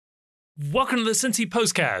Welcome to the Cincy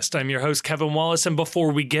Postcast. I'm your host, Kevin Wallace, and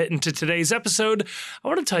before we get into today's episode, I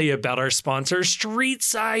want to tell you about our sponsor,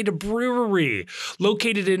 Streetside Brewery.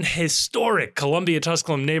 Located in historic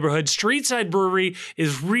Columbia-Tusculum neighborhood, Streetside Brewery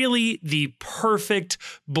is really the perfect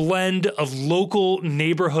blend of local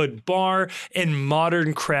neighborhood bar and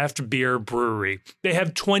modern craft beer brewery. They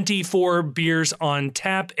have 24 beers on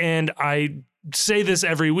tap, and I say this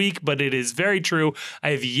every week, but it is very true.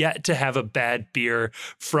 I have yet to have a bad beer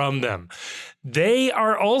from them. They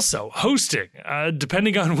are also hosting,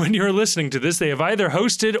 depending on when you're listening to this, they have either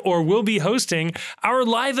hosted or will be hosting our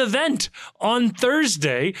live event on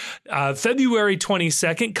Thursday, February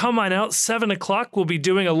 22nd. Come on out, 7 o'clock. We'll be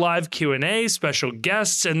doing a live Q&A, special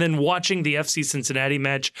guests, and then watching the FC Cincinnati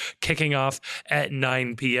match kicking off at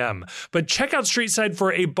 9 p.m. But check out Streetside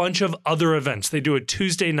for a bunch of other events. They do a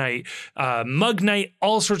Tuesday night mug night,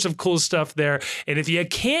 all sorts of cool stuff there. And if you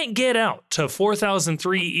can't get out to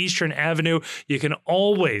 4003 Eastern Avenue, you can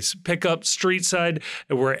always pick up Streetside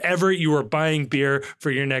wherever you are buying beer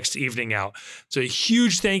for your next evening out. So a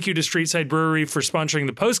huge thank you to Streetside Brewery for sponsoring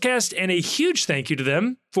the postcast, and a huge thank you to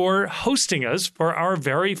them for hosting us for our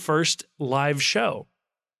very first live show.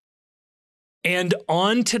 And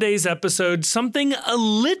on today's episode, something a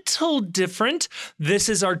little different. This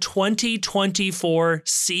is our 2024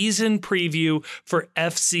 season preview for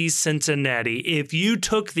FC Cincinnati. If you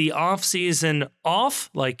took the offseason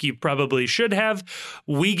off, like you probably should have,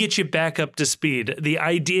 we get you back up to speed. The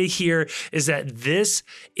idea here is that this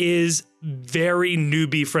is very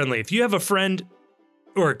newbie-friendly. If you have a friend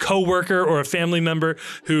or a coworker or a family member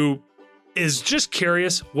who is just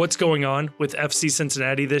curious what's going on with FC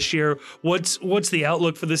Cincinnati this year, what's the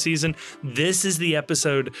outlook for the season, this is the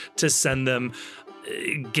episode to send them,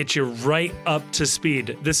 get you right up to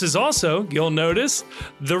speed. This is also, you'll notice,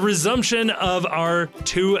 the resumption of our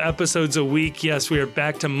 2 episodes a week. Yes, we are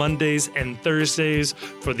back to Mondays and Thursdays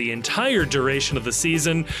for the entire duration of the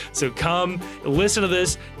season. So come, listen to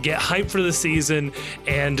this, get hyped for the season,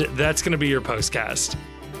 and that's going to be your postcast.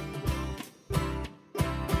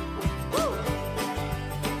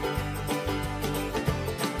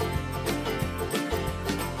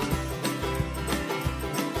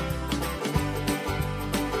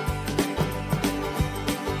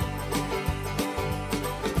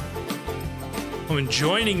 And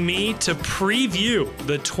joining me to preview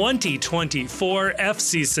the 2024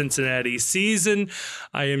 FC Cincinnati season,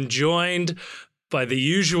 I am joined by the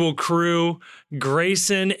usual crew,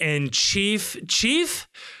 Grayson and Chief. Chief,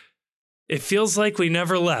 it feels like we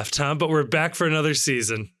never left, huh? But we're back for another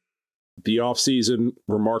season. The offseason,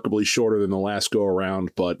 remarkably shorter than the last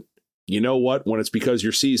go-around, but you know what? When it's because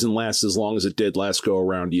your season lasts as long as it did last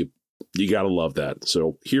go-around, you got to love that.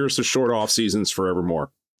 So here's the short off-seasons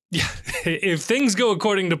forevermore. Yeah, if things go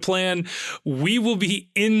according to plan, we will be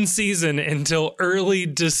in season until early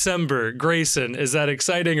December. Grayson, is that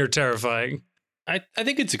exciting or terrifying? I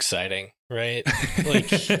think it's exciting, right?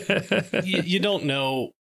 Like, you don't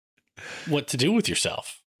know what to do with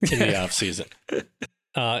yourself in the off season.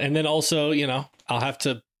 And then also, we'll have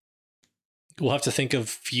to think of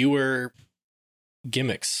fewer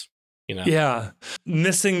gimmicks. Yeah,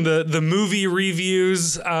 missing the movie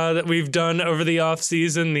reviews that we've done over the off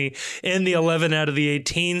season, the 11 out of the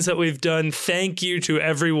 18s that we've done. Thank you to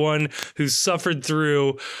everyone who suffered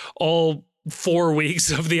through all 4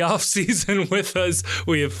 weeks of the off season with us.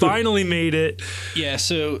 We have finally made it. Yeah.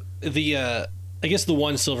 So I guess the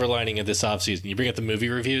one silver lining of this off season, you bring up the movie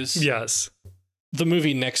reviews. Yes. The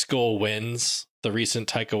movie Next Goal Wins, the recent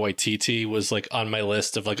Taika Waititi, was like on my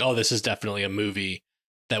list of like, oh, this is definitely a movie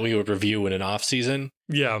that we would review in an off season.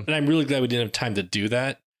 Yeah. And I'm really glad we didn't have time to do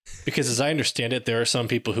that, because as I understand it, there are some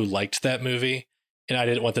people who liked that movie and I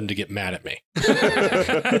didn't want them to get mad at me.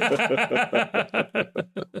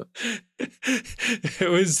 It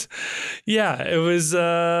was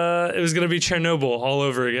going to be Chernobyl all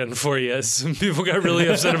over again for you. Some people got really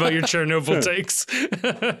upset about your Chernobyl takes.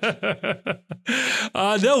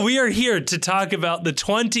 No, we are here to talk about the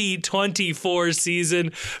 2024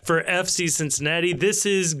 season for FC Cincinnati. This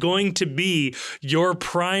is going to be your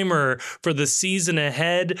primer for the season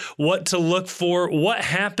ahead, what to look for, what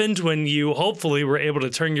happened when you hopefully were able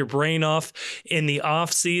to turn your brain off in the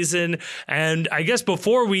off season. And I guess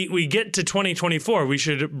before we get to 2024, we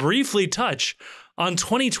should briefly touch on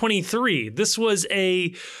 2023. This was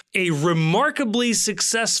a remarkably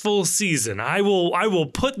successful season. I will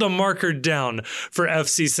put the marker down for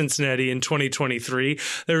FC Cincinnati in 2023.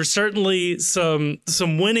 There's certainly some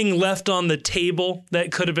winning left on the table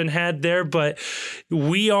that could have been had there, but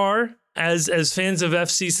we are As fans of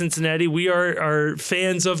FC Cincinnati, we are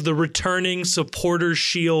fans of the returning Supporters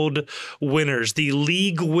Shield winners, the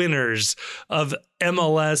league winners of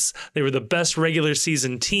MLS. They were the best regular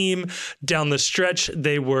season team. Down the stretch,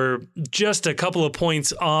 they were just a couple of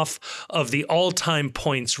points off of the all-time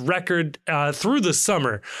points record. Through the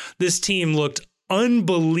summer, this team looked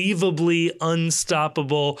unbelievably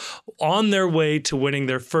unstoppable, on their way to winning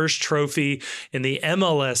their first trophy in the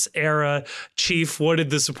MLS era. Chief, what did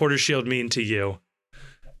the Supporters Shield mean to you?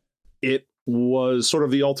 It was sort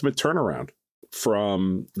of the ultimate turnaround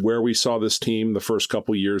from where we saw this team the first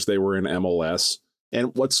couple years they were in MLS.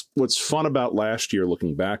 And what's fun about last year,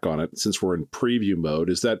 looking back on it, since we're in preview mode,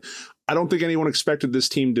 is that I don't think anyone expected this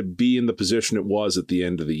team to be in the position it was at the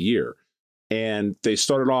end of the year. And they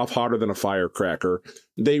started off hotter than a firecracker.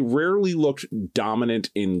 They rarely looked dominant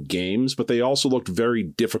in games, but they also looked very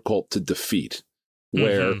difficult to defeat,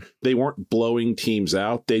 where they weren't blowing teams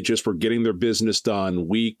out. They just were getting their business done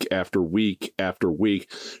week after week after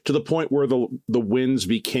week, to the point where the wins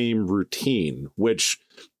became routine, which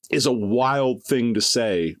is a wild thing to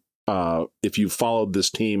say if you followed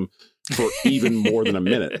this team for even more than a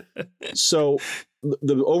minute. So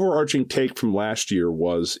the overarching take from last year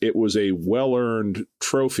was it was a well-earned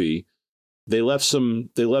trophy. They left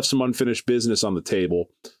some unfinished business on the table,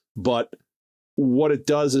 but what it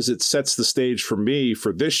does is it sets the stage for me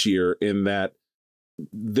for this year, in that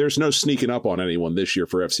there's no sneaking up on anyone this year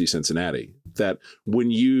for FC Cincinnati. That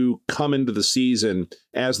when you come into the season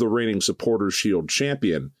as the reigning Supporters Shield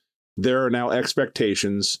champion, there are now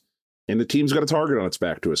expectations, and the team's got a target on its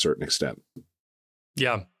back to a certain extent.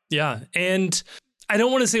 Yeah. And I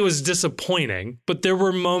don't want to say it was disappointing, but there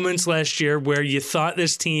were moments last year where you thought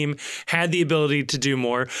this team had the ability to do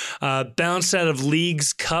more. Bounced out of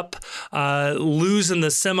League's Cup, lose in the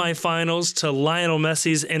semifinals to Lionel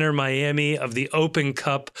Messi's Inter Miami of the Open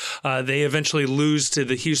Cup. They eventually lose to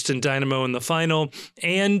the Houston Dynamo in the final.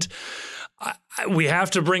 And we have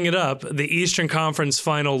to bring it up. The Eastern Conference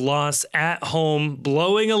final loss at home,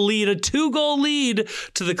 blowing a 2-goal lead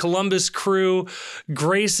to the Columbus Crew.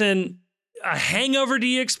 Grayson, a hangover do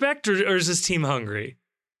you expect, or is this team hungry?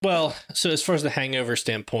 Well, so as far as the hangover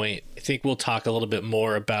standpoint, I think we'll talk a little bit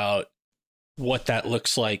more about what that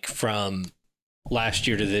looks like from last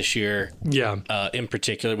year to this year. Yeah. In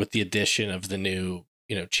particular, with the addition of the new,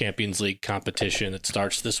 Champions League competition that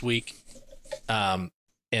starts this week.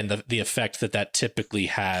 And the effect that typically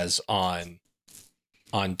has on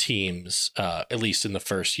teams, at least in the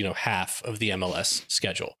first, half of the MLS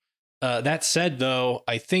schedule. That said, though,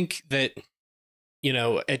 I think that,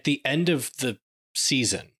 at the end of the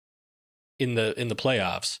season in the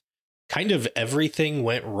playoffs, kind of everything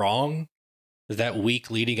went wrong that week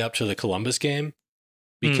leading up to the Columbus game,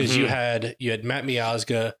 because you had Matt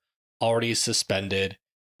Miazga already suspended.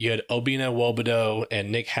 You had Obina Wobodo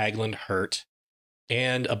and Nick Hagland hurt.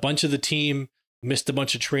 And a bunch of the team missed a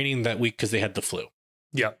bunch of training that week because they had the flu.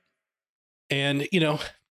 Yeah. And,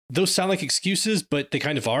 those sound like excuses, but they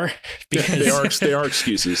kind of are. Because they are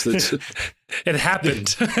excuses. It happened.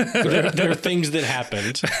 There are things that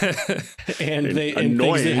happened. And annoying,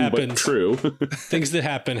 things that happen, but true. Things that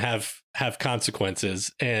happen have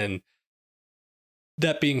consequences. And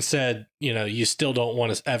that being said, you still don't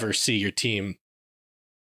want to ever see your team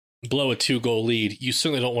blow a 2-goal lead. You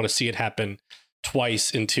certainly don't want to see it happen twice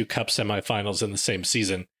in 2 cup semifinals in the same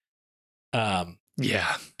season.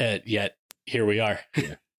 Yet here we are.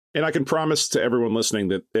 Yeah. And I can promise to everyone listening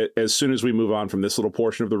that as soon as we move on from this little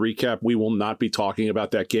portion of the recap, we will not be talking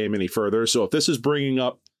about that game any further. So if this is bringing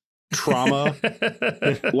up trauma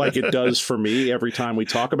like it does for me every time we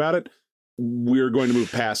talk about it, we're going to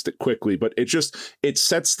move past it quickly. But it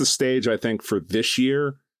sets the stage, I think, for this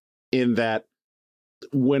year, in that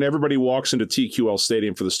when everybody walks into TQL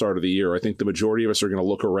Stadium for the start of the year, I think the majority of us are going to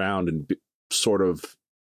look around and sort of,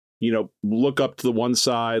 look up to the one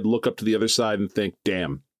side, look up to the other side and think,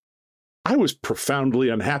 damn, I was profoundly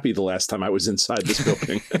unhappy the last time I was inside this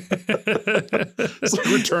building. It's like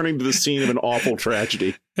returning to the scene of an awful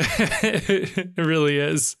tragedy. It really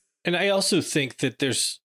is. And I also think that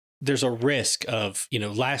there's a risk of,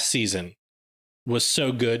 last season was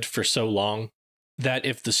so good for so long that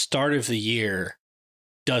if the start of the year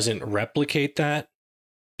doesn't replicate that,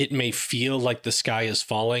 it may feel like the sky is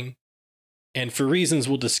falling. And for reasons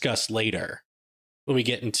we'll discuss later, when we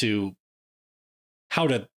get into how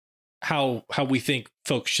we think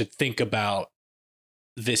folks should think about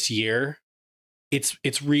this year, it's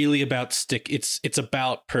really about it's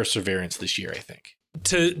about perseverance this year, I think.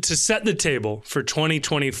 To set the table for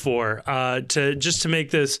 2024, to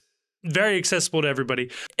make this very accessible to everybody.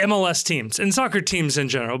 MLS teams and soccer teams in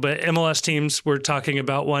general, but MLS teams, we're talking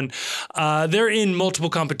about one. They're in multiple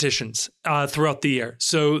competitions throughout the year.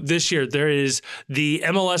 So this year there is the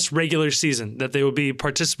MLS regular season that they will be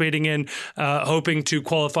participating in, hoping to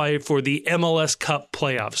qualify for the MLS Cup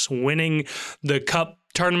playoffs. Winning the Cup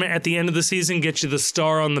tournament at the end of the season gets you the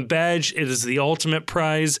star on the badge. It is the ultimate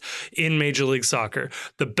prize in Major League Soccer.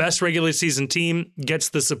 The best regular season team gets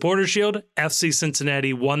the Supporter Shield. FC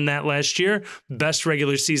Cincinnati won that last year. Best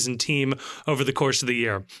regular season team over the course of the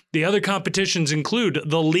year. The other competitions include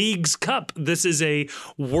the League's Cup. This is a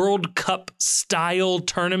World Cup style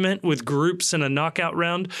tournament with groups and a knockout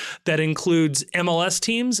round that includes MLS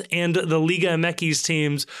teams and the Liga MX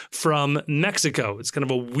teams from Mexico. It's kind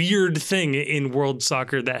of a weird thing in world soccer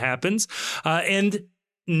that happens. And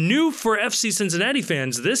new for FC Cincinnati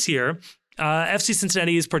fans this year, FC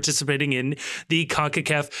Cincinnati is participating in the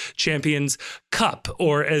CONCACAF Champions Cup,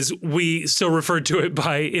 or as we still refer to it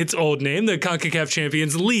by its old name, the CONCACAF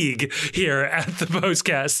Champions League here at the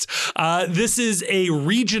Postcast. This is a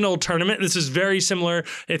regional tournament. This is very similar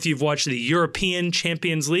if you've watched the European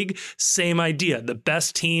Champions League. Same idea. The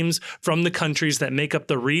best teams from the countries that make up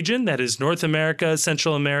the region, that is North America,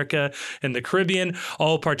 Central America, and the Caribbean,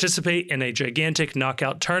 all participate in a gigantic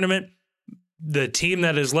knockout tournament. The team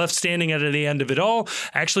that is left standing at the end of it all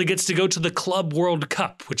actually gets to go to the Club World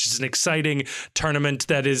Cup, which is an exciting tournament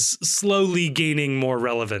that is slowly gaining more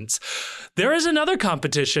relevance. There is another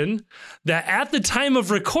competition that at the time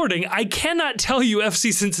of recording, I cannot tell you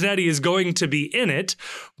FC Cincinnati is going to be in it,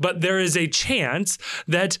 but there is a chance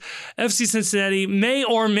that FC Cincinnati may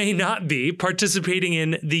or may not be participating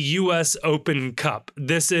in the U.S. Open Cup.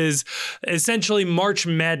 This is essentially March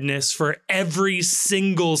Madness for every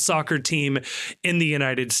single soccer team in the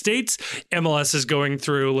United States. MLS is going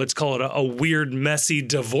through, let's call it a weird, messy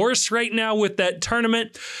divorce right now with that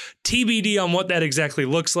tournament. TBD on what that exactly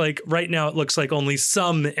looks like. Right now, it looks like only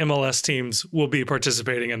some MLS teams will be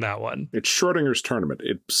participating in that one. It's Schrodinger's tournament.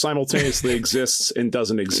 It simultaneously exists and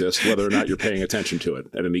doesn't exist, whether or not you're paying attention to it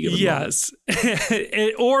at any given moment.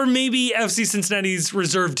 Yes. Or maybe FC Cincinnati's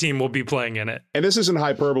reserve team will be playing in it. And this isn't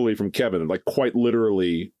hyperbole from Kevin. Like, quite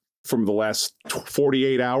literally, from the last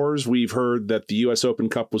 48 hours, we've heard that the U.S. Open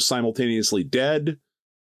Cup was simultaneously dead,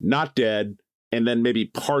 not dead, and then maybe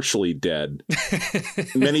partially dead.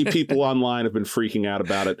 Many people online have been freaking out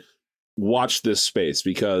about it. Watch this space,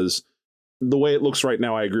 because the way it looks right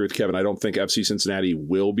now, I agree with Kevin. I don't think FC Cincinnati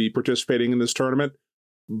will be participating in this tournament,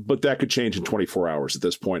 but that could change in 24 hours at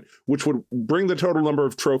this point, which would bring the total number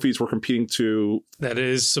of trophies we're competing to. That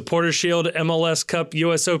is Supporter Shield, MLS Cup,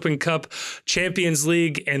 U.S. Open Cup, Champions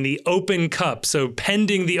League, and the Open Cup. So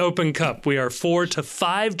pending the Open Cup, we are 4 to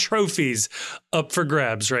 5 trophies up for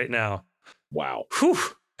grabs right now. Wow. Whew.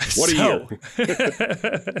 What a year.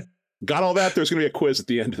 Got all that? There's going to be a quiz at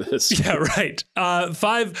the end of this. Yeah, right.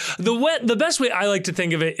 5. The best way I like to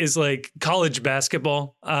think of it is like college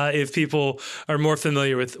basketball. If people are more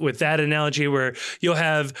familiar with that analogy, where you'll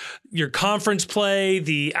have your conference play,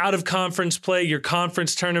 the out of conference play, your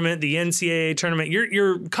conference tournament, the NCAA tournament.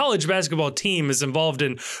 Your college basketball team is involved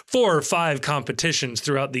in 4 or 5 competitions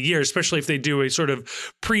throughout the year, especially if they do a sort of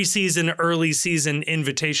preseason, early season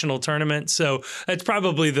invitational tournament. So that's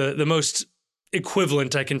probably the most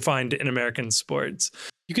equivalent I can find in American sports.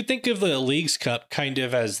 You could think of the League's Cup kind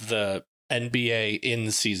of as the NBA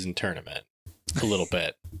in-season tournament a little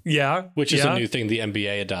bit. Yeah. Which is a new thing the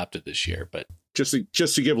NBA adopted this year, but just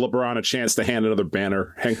to give LeBron a chance to hang another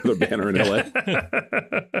banner in LA.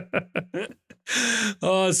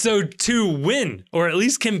 So to win, or at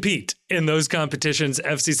least compete in those competitions,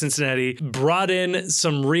 FC Cincinnati brought in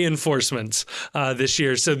some reinforcements this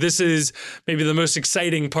year. So this is maybe the most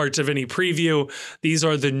exciting part of any preview. These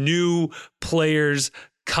are the new players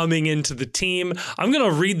coming into the team. I'm going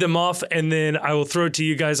to read them off, and then I will throw it to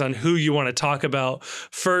you guys on who you want to talk about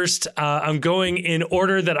first. I'm going in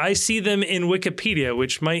order that I see them in Wikipedia,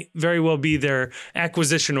 which might very well be their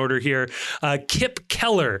acquisition order here. Kip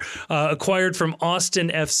Keller, acquired from Austin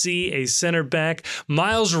FC, a center back.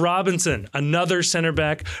 Miles Robinson, another center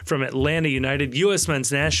back from Atlanta United, U.S.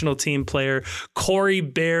 men's national team player. Corey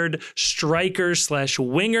Baird,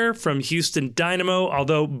 striker/winger from Houston Dynamo,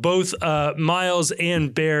 although both Miles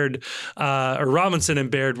and Baird, or Robinson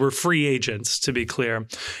and Baird, were free agents, to be clear.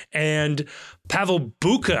 And Pavel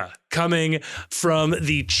Buka, coming from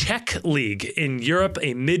the Czech League in Europe,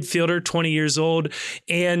 a midfielder, 20 years old,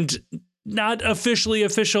 and not officially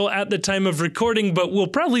official at the time of recording, but will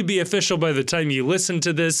probably be official by the time you listen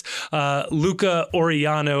to this. Luca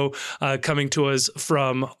Oriano, coming to us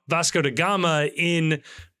from Vasco da Gama in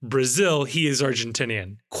Brazil, he is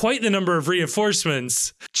Argentinian. Quite the number of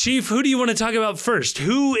reinforcements. Chief, who do you want to talk about first?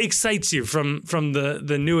 Who excites you from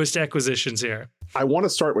the newest acquisitions here? I want to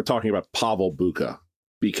start with talking about Pavel Buka,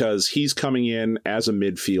 because he's coming in as a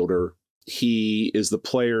midfielder. He is the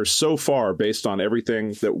player so far, based on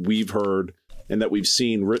everything that we've heard and that we've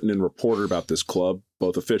seen written and reported about this club,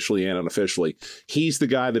 both officially and unofficially. He's the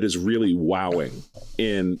guy that is really wowing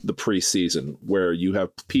in the preseason, where you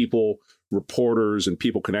have people, reporters, and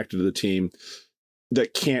people connected to the team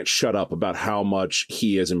that can't shut up about how much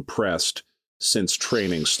he has impressed since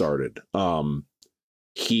training started.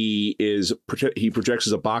 He projects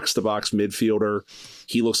as a box-to-box midfielder.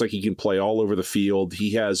 He looks like he can play all over the field.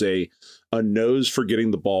 He has a nose for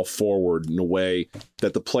getting the ball forward in a way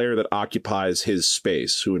that the player that occupies his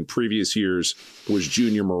space, who in previous years was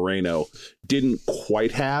Junior Moreno, didn't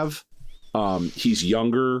quite have. He's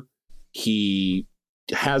younger. He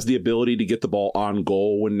has the ability to get the ball on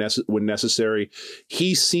goal when necessary.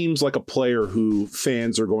 He seems like a player who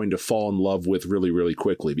fans are going to fall in love with really, really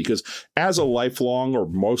quickly, because as a lifelong or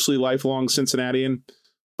mostly lifelong Cincinnatian,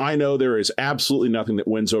 I know there is absolutely nothing that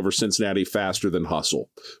wins over Cincinnati faster than hustle.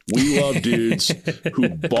 We love dudes who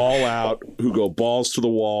ball out, who go balls to the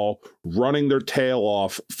wall, running their tail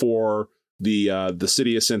off for the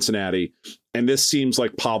city of Cincinnati. And this seems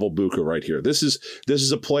like Pavel Buka right here. This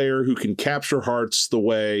is a player who can capture hearts the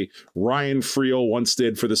way Ryan Friel once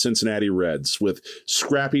did for the Cincinnati Reds, with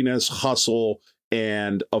scrappiness, hustle,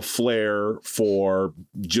 and a flair for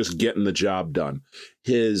just getting the job done.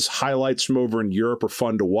 His highlights from over in Europe are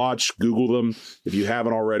fun to watch. Google them if you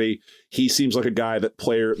haven't already. He seems like a guy that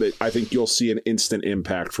I think you'll see an instant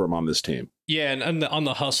impact from on this team. Yeah, and on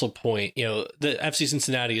the hustle point, the FC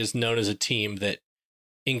Cincinnati is known as a team that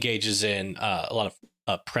engages in a lot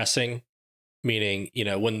of pressing, meaning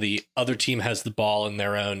when the other team has the ball in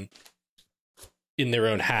their own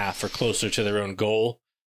half or closer to their own goal,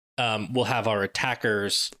 we'll have our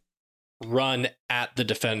attackers run at the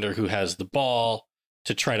defender who has the ball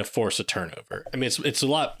to try to force a turnover. I mean, it's a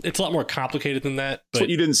lot more complicated than that. But it's what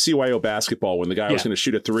you didn't see CYO basketball, when the guy was going to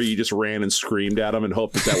shoot a three, you just ran and screamed at him and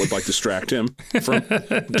hoped that would distract him from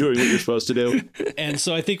doing what you're supposed to do. And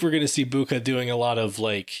so I think we're going to see Buka doing a lot of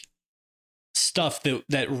stuff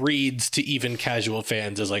that reads to even casual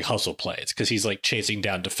fans as hustle plays, because he's chasing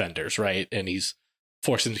down defenders, right? And he's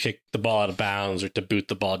forcing them to kick the ball out of bounds or to boot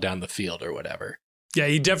the ball down the field or whatever. Yeah,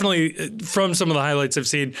 he definitely, from some of the highlights I've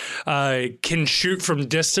seen, can shoot from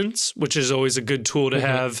distance, which is always a good tool to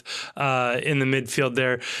have in the midfield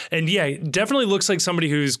there. And yeah, definitely looks like somebody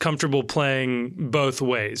who's comfortable playing both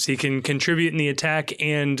ways. He can contribute in the attack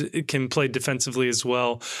and can play defensively as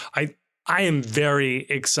well. I am very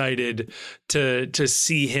excited to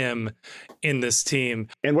see him in this team.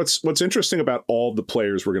 And what's interesting about all the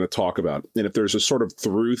players we're going to talk about, and if there's a sort of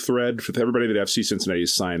through thread with everybody that FC Cincinnati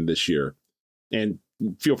has signed this year, and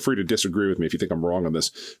feel free to disagree with me if you think I'm wrong on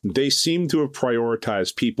this, they seem to have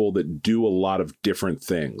prioritized people that do a lot of different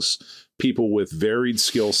things, people with varied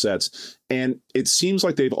skill sets. And it seems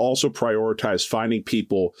like they've also prioritized finding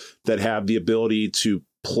people that have the ability to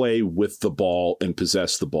play with the ball and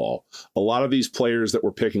possess the ball. A lot of these players that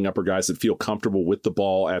we're picking up are guys that feel comfortable with the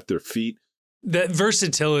ball at their feet. That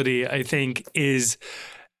versatility, I think, is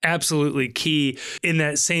absolutely key. In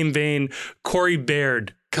that same vein, Corey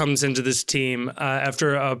Baird comes into this team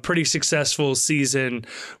after a pretty successful season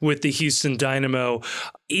with the Houston Dynamo.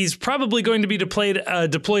 He's probably going to be deployed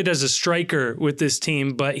as a striker with this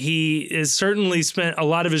team, but he has certainly spent a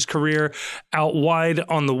lot of his career out wide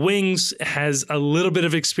on the wings, has a little bit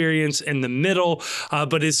of experience in the middle,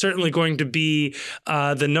 but is certainly going to be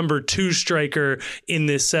the number 2 striker in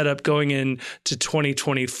this setup going into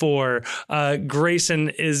 2024. Grayson,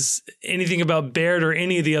 is anything about Baird or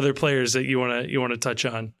any of the other players that you want to touch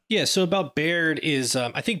on? Yeah, so about Baird is,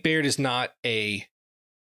 I think Baird is not a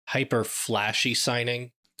hyper flashy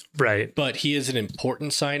signing. Right. But he is an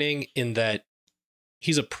important signing in that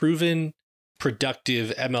he's a proven,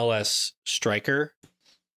 productive MLS striker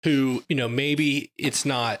who, maybe it's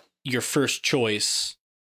not your first choice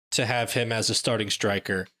to have him as a starting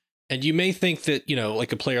striker. And you may think that,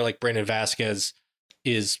 a player like Brandon Vasquez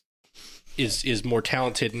is more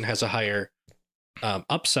talented and has a higher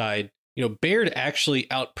upside. Baird actually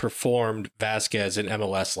outperformed Vasquez in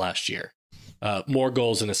MLS last year. More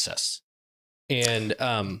goals and assists. And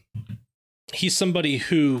he's somebody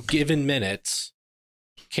who, given minutes,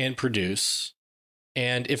 can produce.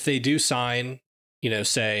 And if they do sign,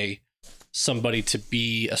 say somebody to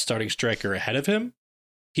be a starting striker ahead of him,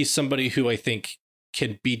 he's somebody who I think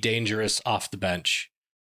can be dangerous off the bench,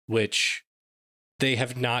 which they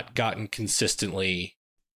have not gotten consistently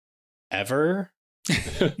ever.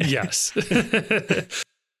 Yes.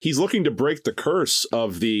 He's looking to break the curse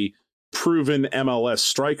of the proven MLS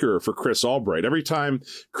striker for Chris Albright. Every time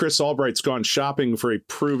Chris Albright's gone shopping for a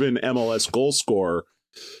proven MLS goal scorer.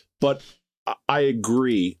 But I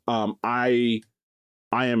agree. I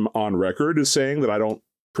am on record as saying that I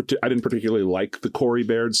didn't particularly like the Corey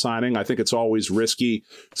Baird signing. I think it's always risky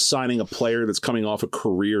signing a player that's coming off a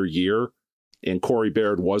career year. And Corey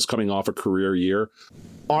Baird was coming off a career year.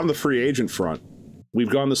 On the free agent front, we've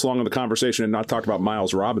gone this long in the conversation and not talked about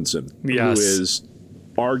Miles Robinson, yes, who is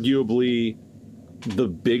arguably the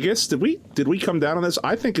biggest. Did we come down on this?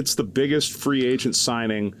 I think it's the biggest free agent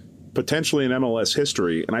signing potentially in MLS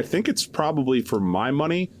history. And I think it's probably, for my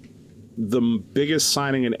money, the biggest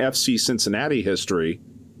signing in FC Cincinnati history.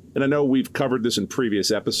 And I know we've covered this in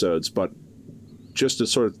previous episodes, but just to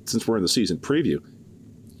sort of, since we're in the season preview,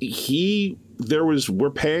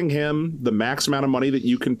 we're paying him the max amount of money that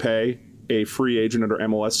you can pay a free agent under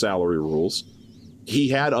MLS salary rules. He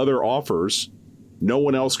had other offers. No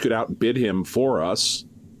one else could outbid him for us.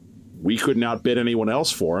 We couldn't outbid anyone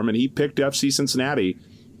else for him, and he picked FC Cincinnati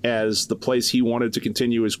as the place he wanted to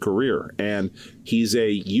continue his career. And he's a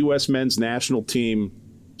U.S. men's national team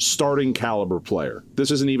starting caliber player. This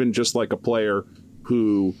isn't even just like a player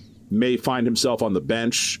who may find himself on the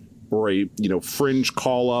bench or a fringe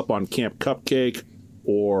call up on Camp Cupcake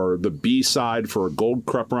or the B side for a Gold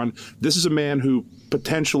Cup run. This is a man who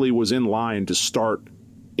potentially was in line to start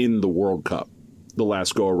in the World Cup the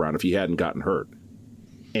last go around if he hadn't gotten hurt.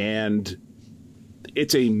 And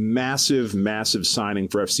it's a massive, massive signing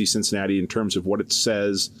for FC Cincinnati in terms of what it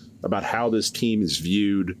says about how this team is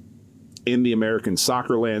viewed in the American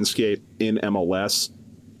soccer landscape, in MLS.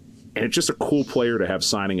 And it's just a cool player to have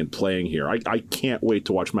signing and playing here. I can't wait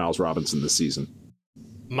to watch Miles Robinson this season.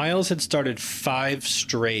 Miles had started 5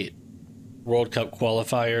 straight World Cup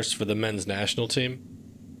qualifiers for the men's national team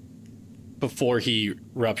before he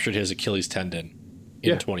ruptured his Achilles tendon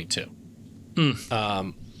in 22.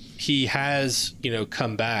 He has,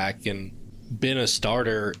 come back and been a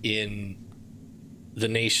starter in the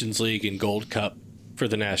Nations League and Gold Cup for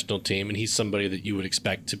the national team, and he's somebody that you would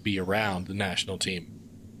expect to be around the national team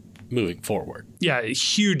moving forward. Yeah,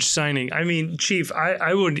 huge signing. I mean, Chief,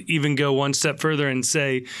 I would even go one step further and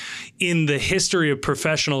say in the history of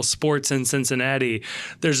professional sports in Cincinnati,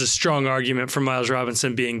 there's a strong argument for Miles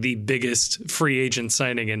Robinson being the biggest free agent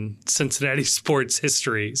signing in Cincinnati sports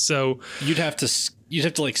history. So you'd have to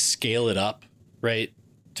like scale it up, right?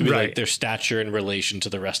 To be like their stature in relation to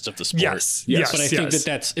the rest of the sport. Yes. But I think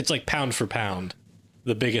it's like pound for pound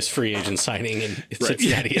the biggest free agent signing in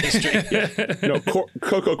Cincinnati history.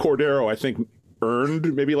 Coco Cordero, I think,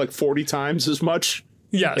 earned maybe like 40 times as much.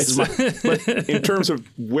 Yes. But in terms of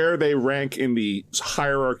where they rank in the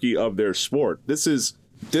hierarchy of their sport, this is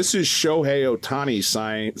Shohei Ohtani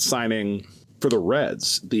signing for the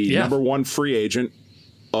Reds, the number one free agent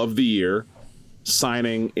of the year,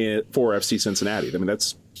 signing for FC Cincinnati. I mean,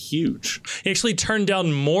 that's huge. He actually turned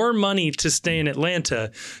down more money to stay in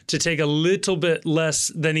Atlanta to take a little bit less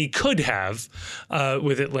than he could have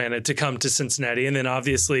with Atlanta to come to Cincinnati. And then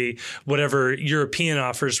obviously whatever European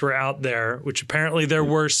offers were out there, which apparently there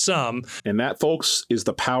were some. And that, folks, is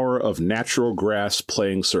the power of natural grass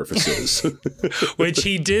playing surfaces. Which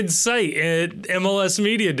he did cite at MLS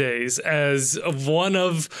Media Days as one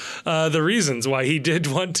of the reasons why he did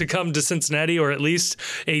want to come to Cincinnati, or at least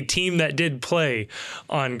a team that did play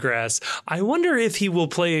on grass. I wonder if he will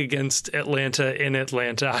play against Atlanta in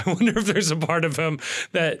Atlanta. I wonder if there's a part of him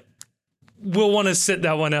that will want to sit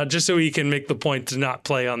that one out just so he can make the point to not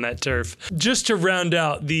play on that turf. Just to round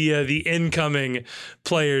out the incoming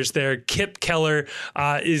players there, Kip Keller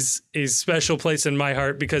is a special place in my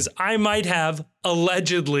heart because I might have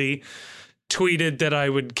allegedly tweeted that I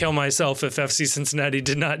would kill myself if FC Cincinnati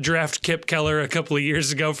did not draft Kip Keller a couple of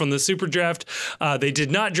years ago from the Super Draft. They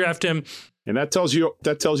did not draft him. And that tells you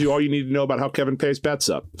all you need to know about how Kevin pays bets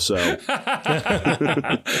up. So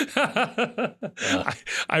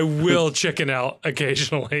I will chicken out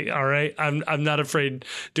occasionally. All right. I'm not afraid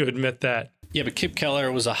to admit that. Yeah, but Kip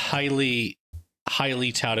Keller was a highly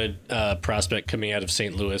touted prospect coming out of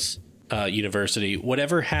St. Louis University.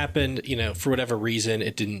 Whatever happened, for whatever reason,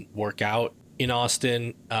 it didn't work out in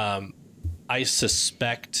Austin. I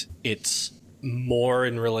suspect it's more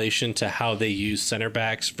in relation to how they use center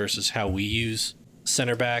backs versus how we use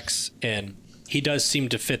center backs. And he does seem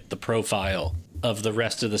to fit the profile of the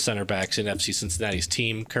rest of the center backs in FC Cincinnati's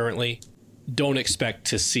team currently. Don't expect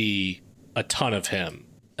to see a ton of him,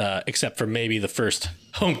 except for maybe the first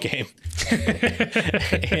home game.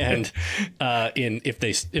 And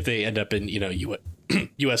if they end up in,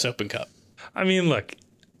 US Open Cup. I mean, look,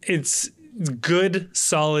 it's good,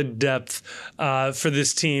 solid depth for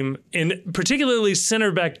this team, and particularly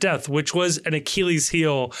center back depth, which was an Achilles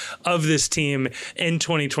heel of this team in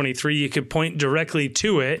 2023. You could point directly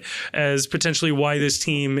to it as potentially why this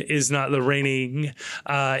team is not the reigning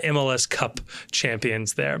MLS Cup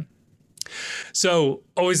champions there. So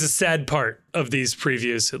always a sad part of these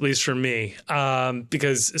previews, at least for me,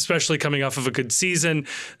 because especially coming off of a good season,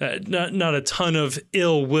 not a ton of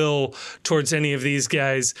ill will towards any of these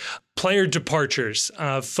guys. Player departures,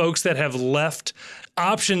 folks that have left,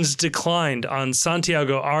 options declined on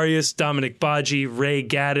Santiago Arias, Dominic Baji, Ray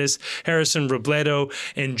Gaddis, Harrison Robledo,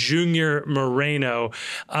 and Junior Moreno.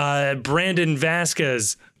 Brandon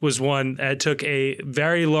Vasquez was one that took a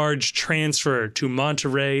very large transfer to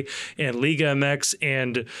Monterrey and Liga MX.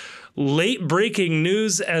 And late breaking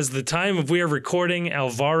news as the time of we are recording,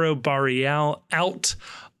 Alvaro Barreal out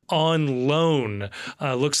on loan.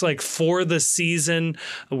 Looks like for the season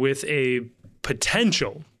with a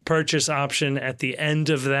potential purchase option at the end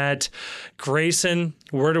of that. Grayson,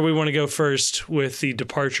 where do we want to go first with the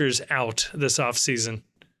departures out this offseason?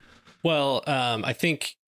 Well, I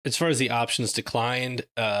think as far as the options declined,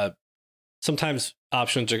 sometimes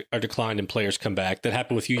options are declined and players come back. That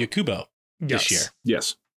happened with Yuya Kubo this year.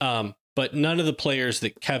 Yes. But none of the players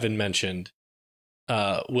that Kevin mentioned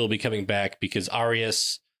will be coming back because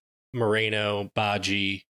Arias, Moreno,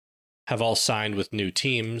 Baji have all signed with new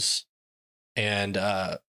teams, and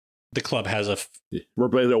the club has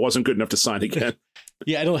Robledo wasn't good enough to sign again.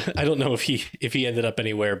 Yeah, I don't know if he ended up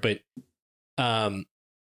anywhere, but the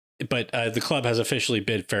club has officially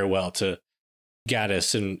bid farewell to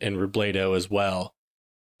Gaddis and Robledo as well.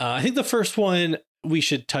 I think the first one we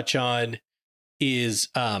should touch on is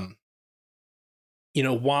why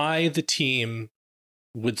the team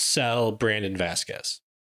would sell Brandon Vasquez.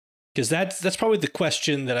 Because that's probably the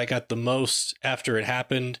question that I got the most after it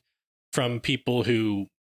happened from people who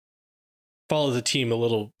follow the team a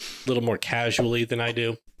little more casually than I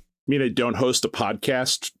do. I mean, I don't host a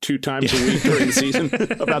podcast 2 times a week during the season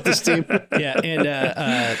about this team. Yeah,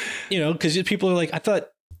 and because people are like, I thought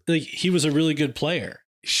like he was a really good player.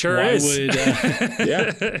 Sure is.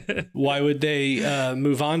 Why would they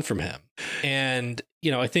move on from him? And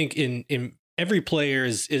I think in every player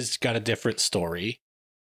is got a different story.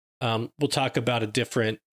 We'll talk about a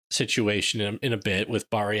different situation in a bit with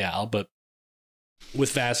Barreal, but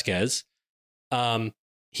with Vasquez,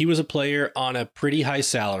 he was a player on a pretty high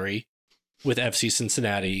salary with FC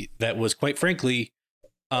Cincinnati that was, quite frankly,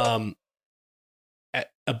 a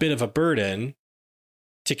bit of a burden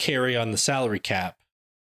to carry on the salary cap,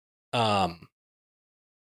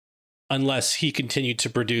 unless he continued to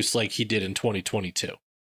produce like he did in 2022.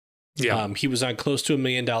 Yeah, he was on close to $1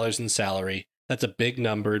 million in salary. That's a big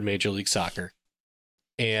number in Major League Soccer.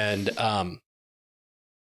 And the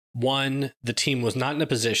team was not in a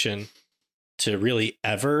position to really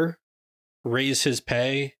ever raise his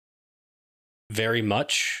pay very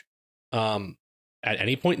much at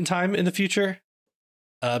any point in time in the future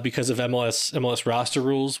because of MLS roster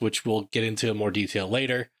rules, which we'll get into in more detail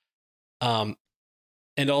later. And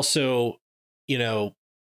also,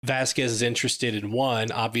 Vasquez is interested in,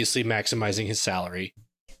 one, obviously maximizing his salary,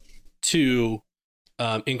 2,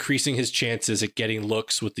 increasing his chances at getting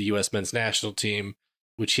looks with the U.S. men's national team,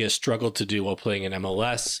 which he has struggled to do while playing in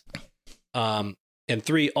MLS. And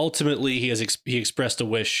 3, ultimately, he expressed a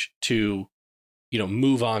wish to,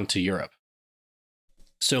 move on to Europe.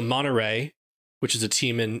 So Monterrey, which is a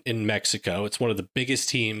team in Mexico, it's one of the biggest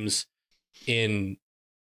teams in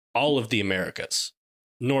all of the Americas,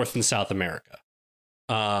 North and South America.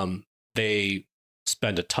 They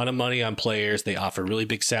spend a ton of money on players. They offer really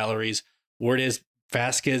big salaries. Word is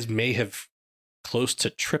Vasquez may have close to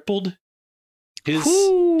tripled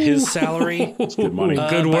his salary. That's good money.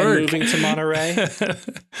 Good by work. Moving to Monterrey.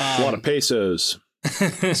 A lot of pesos.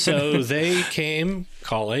 So they came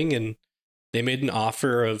calling and they made an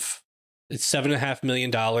offer of $7.5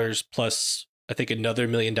 million plus, I think, another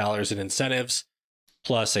 $1 million in incentives.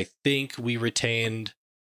 Plus, I think we retained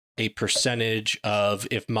a percentage of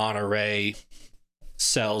if Monterrey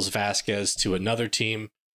sells Vasquez to another team.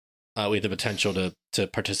 We have the potential to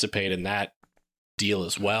participate in that deal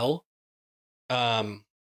as well.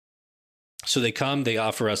 So they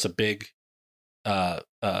offer us a big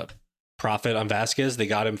profit on Vasquez. They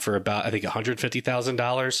got him for about, I think,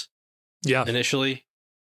 $150,000. Yeah. Initially.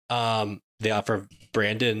 They offer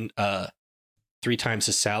Brandon 3 times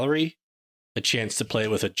his salary, a chance to play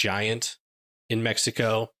with a giant in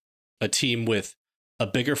Mexico, a team with a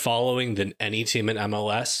bigger following than any team in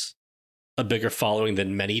MLS, a bigger following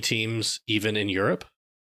than many teams even in Europe.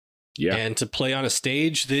 Yeah. And to play on a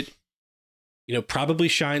stage that probably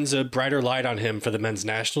shines a brighter light on him for the men's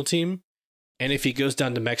national team. And if he goes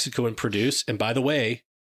down to Mexico and produce, and by the way,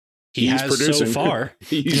 he's producing so far. I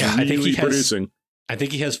think he's producing. I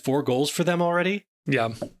think he has 4 goals for them already.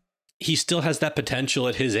 Yeah. He still has that potential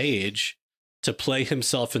at his age to play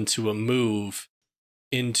himself into a move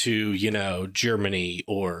into, Germany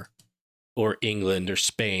or England or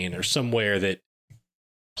Spain or somewhere that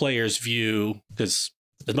players view, because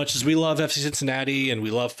as much as we love FC Cincinnati and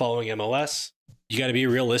we love following MLS, you got to be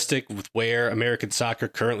realistic with where American soccer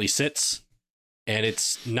currently sits, and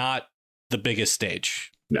it's not the biggest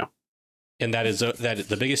stage. No. And that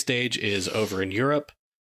the biggest stage is over in Europe,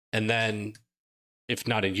 and then if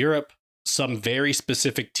not in Europe, some very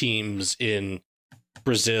specific teams in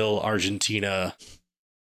Brazil, Argentina,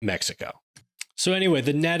 Mexico. So anyway,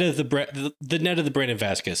 the net of the Brandon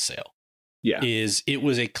Vazquez sale, it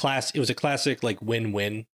was a classic like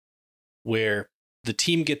win-win, where the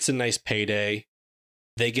team gets a nice payday,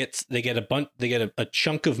 they get a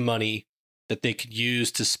chunk of money that they could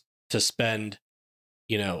use to spend,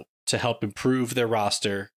 to help improve their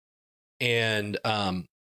roster, and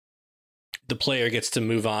the player gets to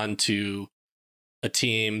move on to a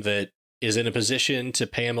team that is in a position to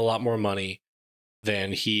pay him a lot more money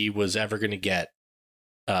than he was ever going to get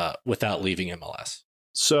without leaving MLS.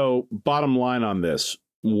 So bottom line on this,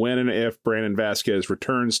 when and if Brandon Vazquez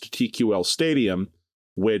returns to TQL Stadium,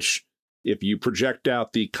 which if you project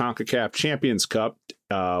out the CONCACAF Champions Cup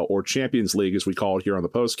or Champions League, as we call it here on the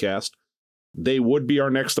postcast, they would be our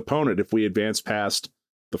next opponent if we advance past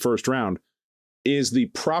the first round. Is the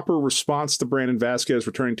proper response to Brandon Vazquez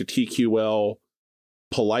returning to TQL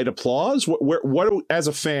polite applause? What as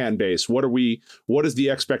a fan base, what is the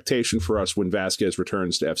expectation for us when Vazquez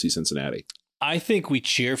returns to FC Cincinnati? I think we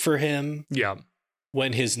cheer for him. Yeah.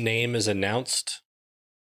 When his name is announced,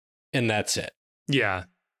 and that's it. Yeah.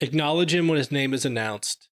 Acknowledge him when his name is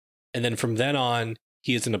announced, and then from then on,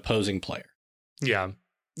 he is an opposing player. Yeah.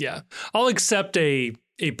 Yeah. I'll accept a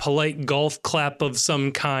polite golf clap of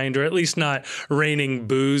some kind, or at least not raining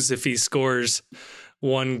boos if he scores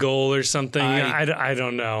 1 goal or something. I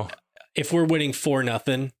don't know. If we're winning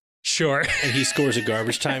 4-0, sure, and he scores a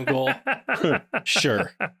garbage time goal,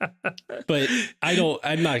 sure. But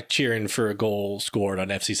I'm not cheering for a goal scored on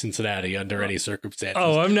FC Cincinnati under any circumstances.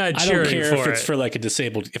 Oh, I'm not cheering for it. I don't care if it's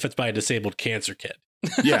for if it's by a disabled cancer kid.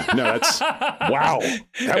 Yeah, no, that's wow.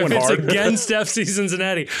 That went hard. It's against FC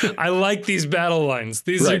Cincinnati. I like these battle lines.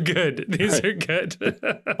 These are good. These are good.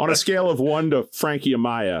 On a scale of 1 to Frankie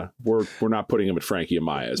Amaya, we're not putting him at Frankie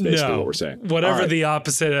Amaya, is basically what we're saying. Whatever the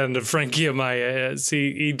opposite end of Frankie Amaya is,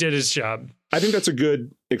 he did his job. I think that's a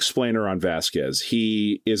good explainer on Vazquez.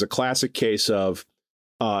 He is a classic case of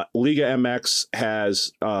Liga MX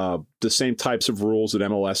has the same types of rules that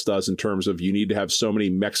MLS does in terms of you need to have so many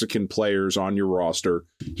Mexican players on your roster.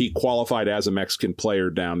 He qualified as a Mexican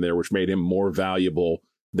player down there, which made him more valuable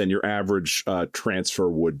than your average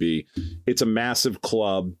transfer would be. It's a massive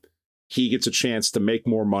club. He gets a chance to make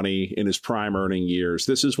more money in his prime earning years.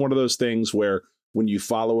 This is one of those things where when you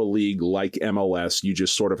follow a league like MLS, you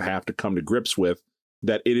just sort of have to come to grips with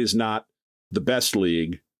that it is not the best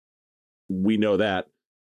league. We know that.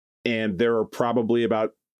 And there are probably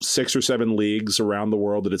about 6 or 7 leagues around the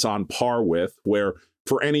world that it's on par with, where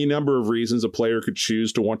for any number of reasons, a player could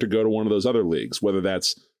choose to want to go to one of those other leagues, whether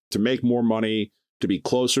that's to make more money, to be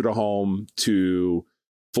closer to home, to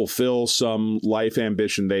fulfill some life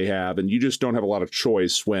ambition they have. And you just don't have a lot of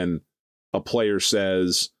choice when a player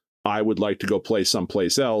says, I would like to go play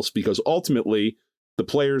someplace else, because ultimately the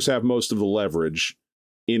players have most of the leverage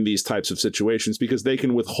in these types of situations because they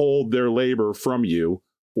can withhold their labor from you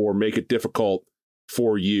or make it difficult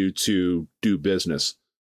for you to do business.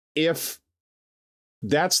 If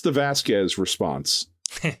that's the Vazquez response,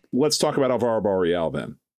 let's talk about Alvaro Barreal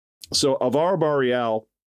then. So Alvaro Barreal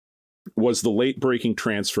was the late-breaking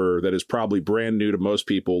transfer that is probably brand new to most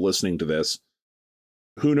people listening to this.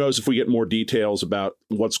 Who knows if we get more details about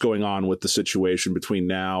what's going on with the situation between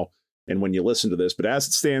now and when you listen to this. But as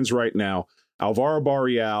it stands right now, Alvaro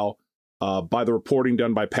Barreal, by the reporting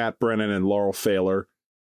done by Pat Brennan and Laurel Failer,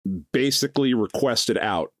 basically requested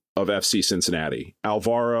out of FC Cincinnati.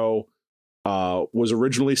 Alvaro was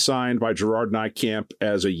originally signed by Gerard Nijkamp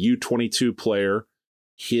as a U22 player.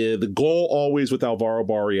 The goal always with Alvaro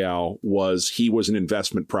Barreal was he was an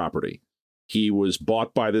investment property. He was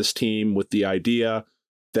bought by this team with the idea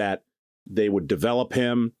that they would develop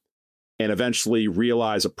him and eventually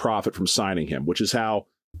realize a profit from signing him, which is how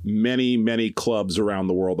many, many clubs around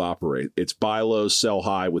the world operate. It's buy low, sell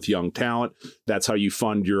high with young talent. That's how you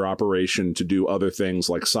fund your operation to do other things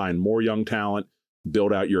like sign more young talent,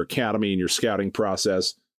 build out your academy and your scouting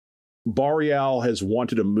process. Barreal has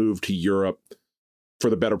wanted to move to Europe for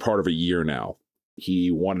the better part of a year now.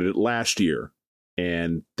 He wanted it last year,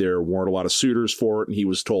 and there weren't a lot of suitors for it, and he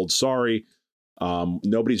was told, sorry,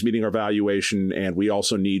 nobody's meeting our valuation, and we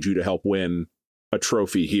also need you to help win a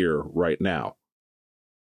trophy here right now.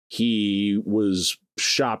 He was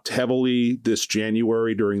shopped heavily this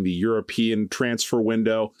January during the European transfer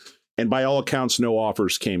window, and by all accounts, no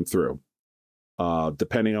offers came through.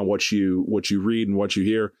 Depending on what you read and what you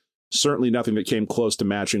hear, certainly nothing that came close to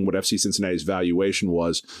matching what FC Cincinnati's valuation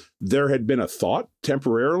was. There had been a thought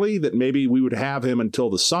temporarily that maybe we would have him until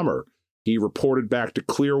the summer. He reported back to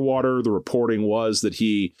Clearwater. The reporting was that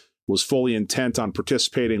he was fully intent on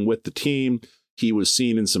participating with the team. He was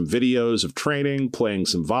seen in some videos of training, playing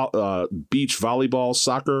some beach volleyball,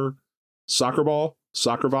 soccer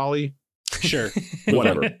volley. Sure.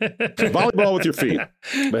 Whatever. Volleyball with your feet.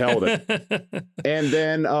 The hell with it. And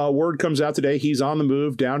then word comes out today he's on the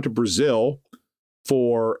move down to Brazil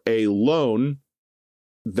for a loan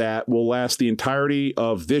that will last the entirety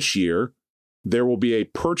of this year. There will be a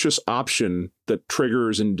purchase option that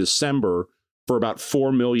triggers in December for about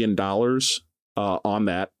 $4 million on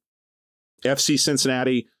that. FC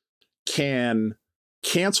Cincinnati can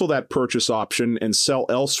cancel that purchase option and sell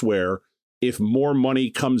elsewhere if more money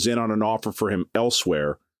comes in on an offer for him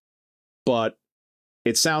elsewhere. But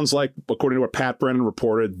it sounds like, according to what Pat Brennan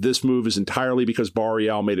reported, this move is entirely because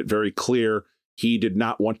Barreal made it very clear he did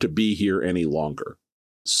not want to be here any longer.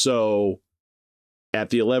 So at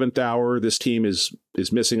the 11th hour, this team is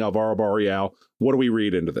missing Alvaro Barreal. What do we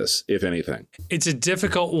read into this, if anything? It's a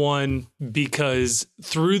difficult one because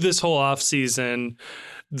through this whole offseason,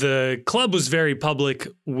 the club was very public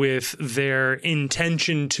with their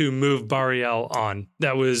intention to move Barreal on.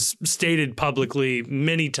 That was stated publicly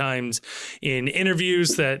many times in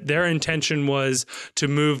interviews that their intention was to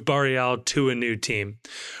move Barreal to a new team.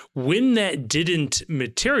 When that didn't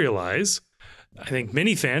materialize, I think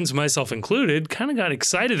many fans, myself included, kind of got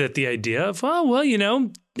excited at the idea of,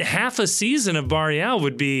 half a season of Barreal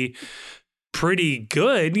would be pretty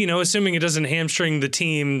good, assuming it doesn't hamstring the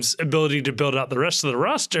team's ability to build out the rest of the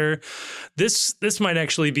roster. This might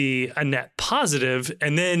actually be a net positive.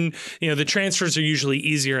 And then, the transfers are usually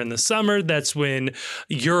easier in the summer. That's when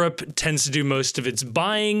Europe tends to do most of its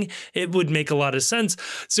buying. It would make a lot of sense.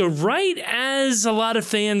 So right as a lot of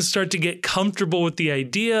fans start to get comfortable with the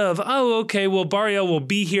idea of, Barreal will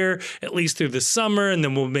be here at least through the summer, and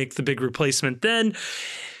then we'll make the big replacement then.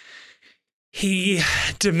 He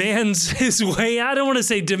demands his way. I don't want to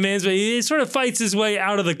say demands, but he sort of fights his way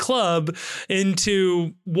out of the club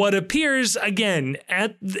into what appears, again,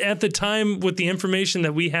 at the time with the information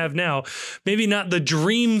that we have now, maybe not the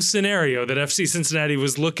dream scenario that FC Cincinnati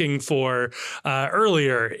was looking for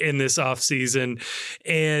earlier in this offseason.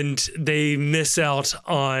 And they miss out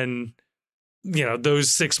on,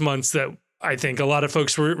 those 6 months that I think a lot of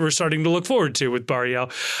folks were starting to look forward to with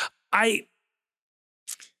Barreal.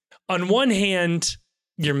 On one hand,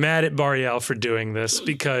 you're mad at Barreal for doing this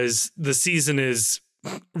because the season is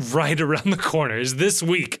right around the corners. This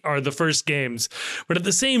week are the first games. But at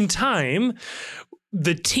the same time,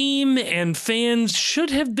 the team and fans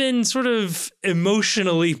should have been sort of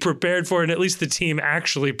emotionally prepared for, and at least the team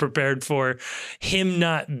actually prepared for him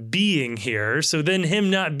not being here. So then him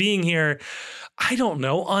not being here, I don't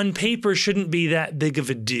know, on paper shouldn't be that big of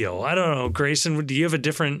a deal. I don't know. Grayson, do you have a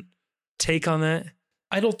different take on that?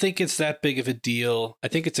 I don't think it's that big of a deal. I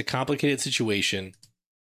think it's a complicated situation.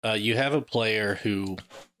 You have a player who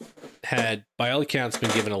had, by all accounts,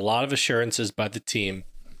 been given a lot of assurances by the team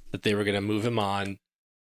that they were going to move him on.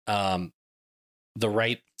 The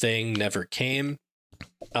right thing never came.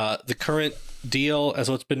 The current deal,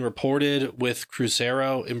 as what's been reported with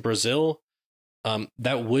Cruzeiro in Brazil,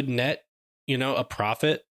 that would net, a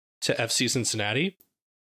profit to FC Cincinnati.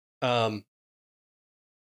 I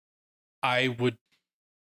would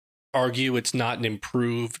argue it's not an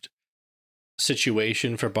improved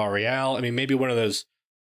situation for Barreal. I mean, maybe it's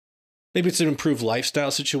an improved lifestyle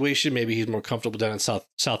situation. Maybe he's more comfortable down in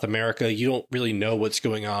South America. You don't really know what's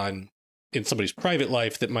going on in somebody's private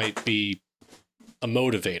life that might be a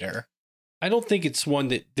motivator. I don't think it's one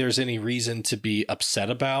that there's any reason to be upset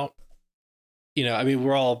about.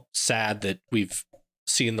 We're all sad that we've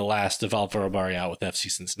seen the last of Alvaro Barreal with FC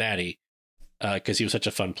Cincinnati because he was such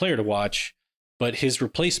a fun player to watch. But his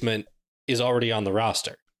replacement is already on the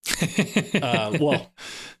roster.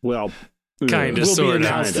 Well, kind of, will sort be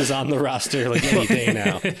announced as on the roster like any day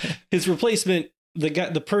now. His replacement,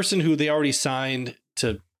 the person who they already signed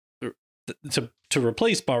to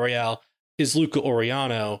replace Barreal is Luca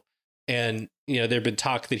Oriano, and there'd been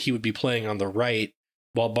talk that he would be playing on the right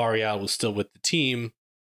while Barreal was still with the team.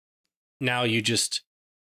 now you just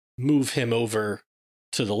move him over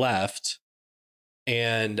to the left.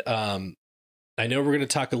 And I know we're going to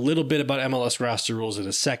talk a little bit about MLS roster rules in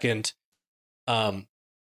a second.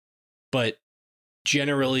 But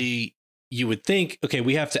generally, you would think, okay,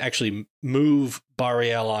 we have to actually move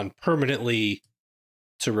Barreal on permanently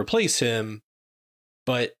to replace him.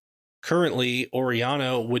 But currently,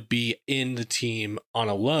 Oriano would be in the team on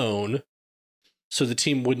a loan, so the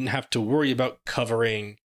team wouldn't have to worry about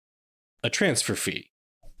covering a transfer fee.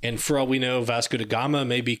 And for all we know, Vasco da Gama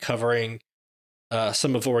may be covering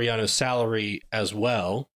some of Oriano's salary as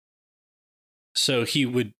well. So he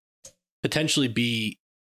would potentially be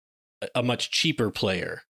a much cheaper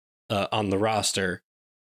player on the roster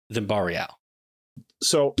than Barreal.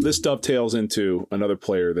 So this dovetails into another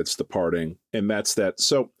player that's departing, and that's that.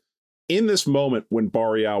 So in this moment when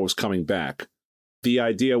Barreal was coming back, the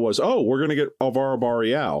idea was, oh, we're going to get Alvaro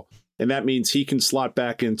Barreal, and that means he can slot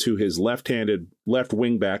back into his left-handed left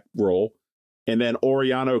wing-back role, and then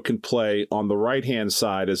Oriano can play on the right-hand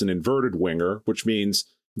side as an inverted winger, which means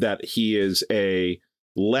that he is a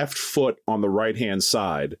left foot on the right-hand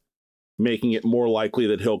side, making it more likely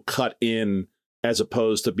that he'll cut in as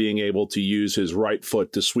opposed to being able to use his right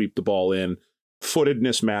foot to sweep the ball in.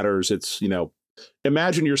 Footedness matters. It's,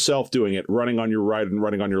 imagine yourself doing it, running on your right and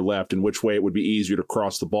running on your left, and which way it would be easier to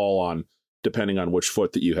cross the ball on, depending on which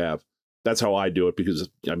foot that you have. That's how I do it, because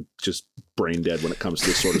I'm just brain dead when it comes to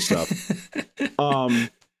this sort of stuff.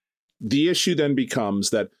 The issue then becomes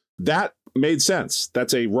that made sense.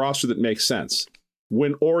 That's a roster that makes sense.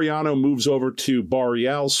 When Oriano moves over to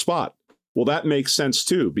Barreal's spot, well, that makes sense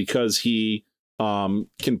too, because he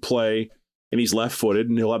can play, and he's left-footed,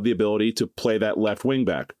 and he'll have the ability to play that left wing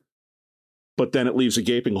back. But then it leaves a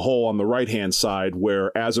gaping hole on the right-hand side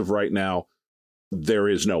where, as of right now, there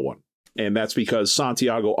is no one. And that's because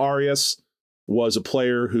Santiago Arias was a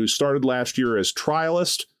player who started last year as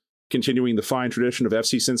trialist, continuing the fine tradition of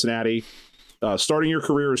FC Cincinnati, starting your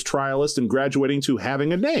career as trialist and graduating to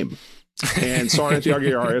having a name. And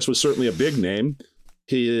Santiago Arias was certainly a big name.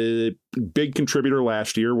 He big contributor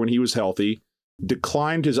last year when he was healthy.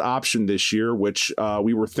 Declined his option this year, which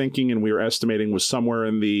we were thinking and we were estimating was somewhere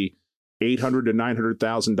in the $800,000 to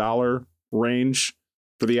 $900,000 range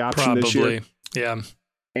for the option this year. Yeah.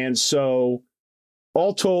 And so,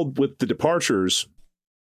 all told, with the departures,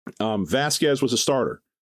 Vasquez was a starter.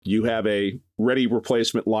 You have a ready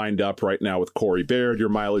replacement lined up right now with Corey Baird. Your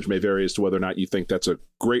mileage may vary as to whether or not you think that's a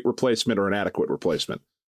great replacement or an adequate replacement.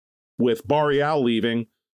 With Barreal leaving,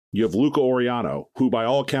 you have Luca Oriano, who by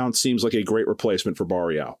all accounts seems like a great replacement for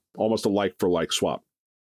Barreal, almost a like-for-like swap.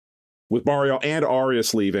 With Barreal and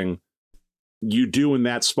Arias leaving, you do in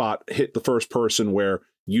that spot hit the first person where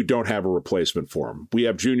you don't have a replacement for him. We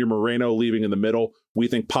have Junior Moreno leaving in the middle. We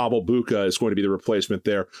think Pavel Buca is going to be the replacement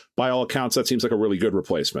there. By all accounts, that seems like a really good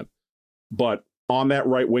replacement. But on that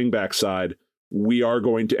right wing-back side, we are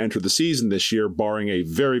going to enter the season this year, barring a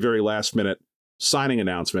very, very last-minute signing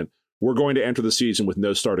announcement. We're going to enter the season with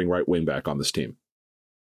no starting right wing-back on this team.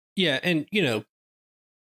 Yeah, and,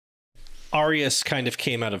 Arias kind of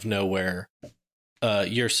came out of nowhere.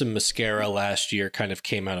 Yerson Mosquera last year kind of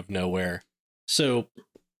came out of nowhere. So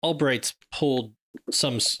Albright's pulled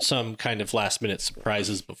some kind of last-minute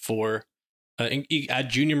surprises before. And you add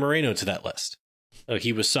Junior Moreno to that list.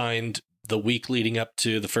 He was signed the week leading up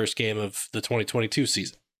to the first game of the 2022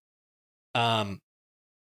 season.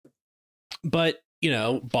 But,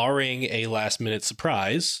 barring a last-minute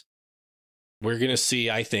surprise, we're going to see,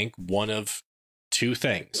 I think, one of two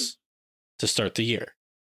things to start the year.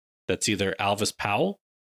 That's either Alvis Powell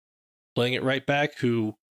playing at right back,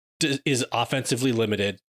 who is offensively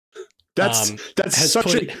limited. That's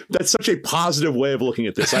such a positive way of looking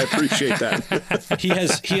at this. I appreciate that. he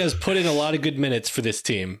has put in a lot of good minutes for this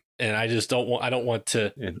team, and I don't want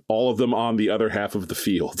to. And all of them on the other half of the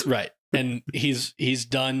field, right? And he's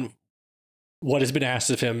done what has been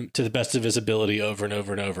asked of him to the best of his ability over and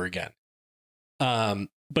over and over again.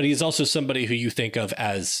 But he's also somebody who you think of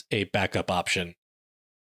as a backup option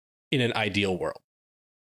in an ideal world.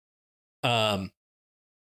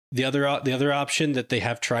 The other option that they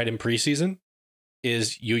have tried in preseason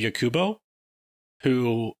is Yuya Kubo,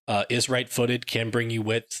 who is right-footed, can bring you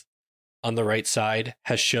width on the right side,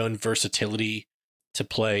 has shown versatility to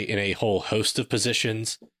play in a whole host of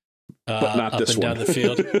positions, but not up this and one. down the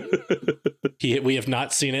field. We have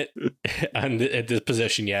not seen it at this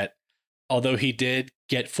position yet, although he did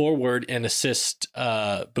get forward and assist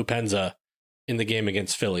Bupenza in the game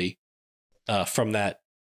against Philly from that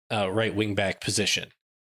right wing back position.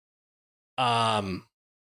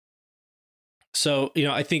 So,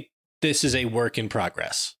 I think this is a work in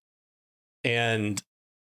progress, and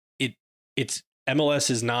MLS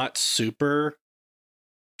is not super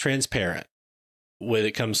transparent when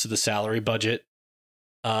it comes to the salary budget.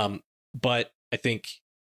 But I think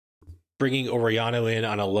bringing Orellano in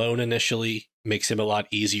on a loan initially makes him a lot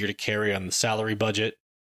easier to carry on the salary budget.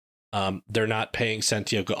 They're not paying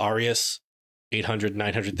Santiago Arias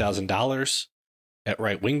 $800,000-$900,000 at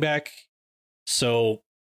right wing back. So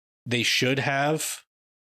they should have,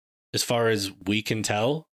 as far as we can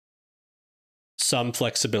tell, some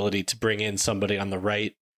flexibility to bring in somebody on the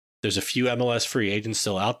right. There's a few MLS free agents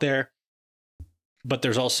still out there, but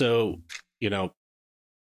there's also,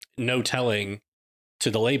 no telling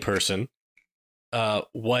to the layperson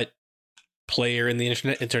what player in the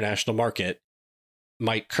international market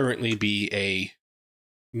might currently be a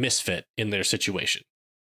misfit in their situation.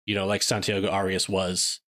 Like Santiago Arias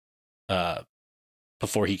was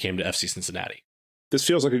before he came to FC Cincinnati. This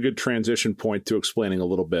feels like a good transition point to explaining a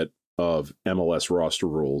little bit of MLS roster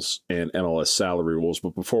rules and MLS salary rules.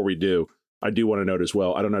 But before we do, I do want to note as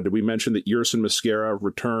well, I don't know, did we mention that Yerson Mosquera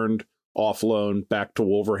returned off loan back to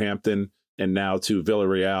Wolverhampton and now to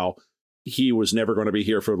Villarreal? He was never going to be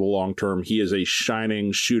here for the long term. He is a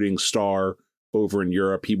shining shooting star over in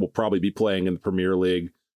Europe. He will probably be playing in the Premier League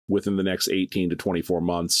within the next 18 to 24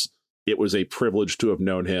 months. It was a privilege to have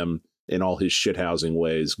known him in all his shithousing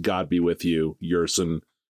ways. God be with you, Yerson.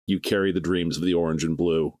 You carry the dreams of the orange and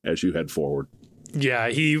blue as you head forward. Yeah,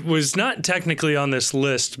 he was not technically on this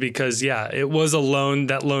list because, it was a loan.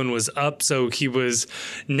 That loan was up, so he was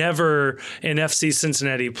never an FC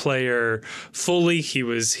Cincinnati player fully. He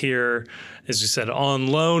was here, as you said, on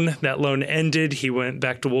loan. That loan ended. He went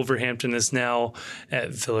back to Wolverhampton, is now at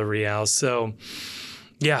Villarreal. So,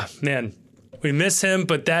 yeah, man. We miss him,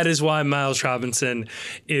 but that is why Miles Robinson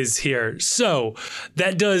is here. So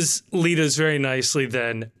that does lead us very nicely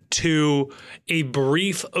then to a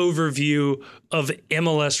brief overview of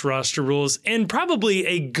MLS roster rules and probably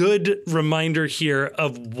a good reminder here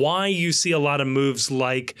of why you see a lot of moves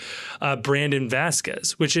like Brandon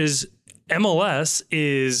Vazquez, which is MLS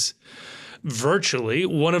is virtually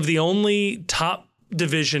one of the only top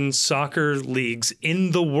division soccer leagues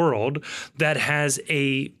in the world that has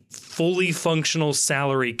a fully functional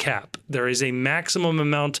salary cap. There is a maximum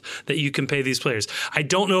amount that you can pay these players. I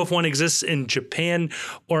don't know if one exists in Japan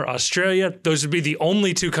or Australia. Those would be the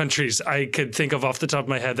only two countries I could think of off the top of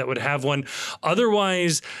my head that would have one.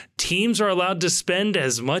 Otherwise, teams are allowed to spend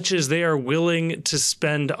as much as they are willing to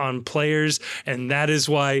spend on players, and that is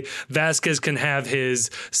why Vazquez can have his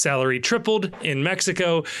salary tripled in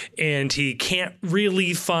Mexico, and he can't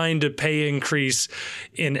really find a pay increase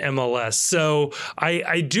in MLS. So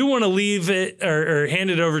I do want to leave it or hand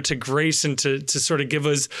it over to Grayson to sort of give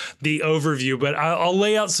us the overview, but I'll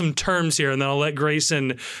lay out some terms here and then I'll let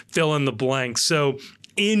Grayson fill in the blanks. So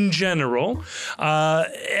in general,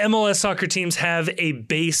 MLS soccer teams have a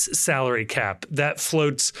base salary cap that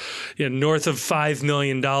floats north of $5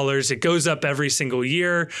 million. It goes up every single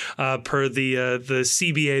year per the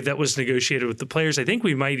CBA that was negotiated with the players. I think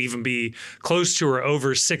we might even be close to or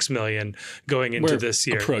over $6 million going into this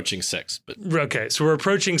year. Approaching $6. But okay, so we're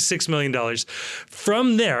approaching $6 million.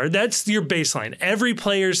 From there, that's your baseline. Every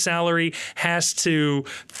player's salary has to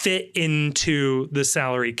fit into the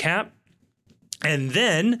salary cap. And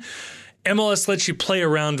then MLS lets you play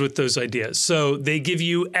around with those ideas. So they give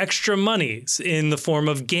you extra money in the form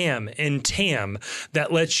of GAM and TAM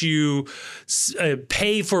that lets you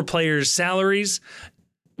pay for players' salaries.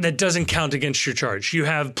 That doesn't count against your charge. You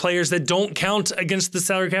have players that don't count against the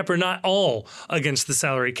salary cap or not all against the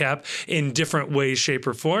salary cap in different ways, shape,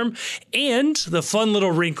 or form. And the fun little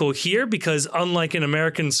wrinkle here, because unlike in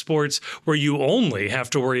American sports where you only have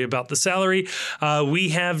to worry about the salary, we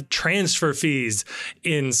have transfer fees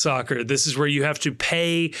in soccer. This is where you have to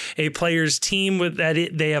pay a player's team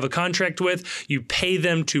they have a contract with. You pay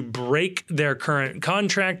them to break their current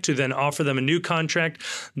contract to then offer them a new contract.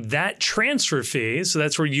 That transfer fee, so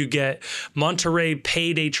that's where you get Monterrey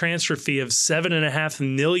paid a transfer fee of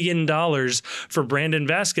 $7.5 million for Brandon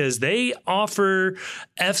Vazquez. They offer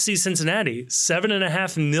FC Cincinnati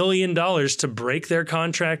 $7.5 million to break their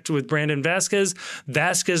contract with Brandon Vazquez.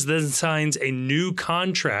 Vazquez then signs a new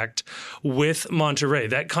contract with Monterrey.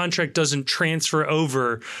 That contract doesn't transfer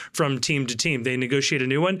over from team to team. They negotiate a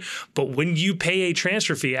new one. But when you pay a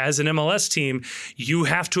transfer fee as an MLS team, you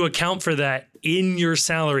have to account for that in your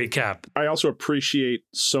salary cap. I also appreciate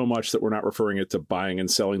so much that we're not referring it to buying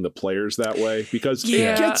and selling the players that way, because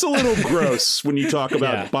it gets a little gross when you talk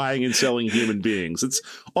about buying and selling human beings. It's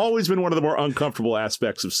always been one of the more uncomfortable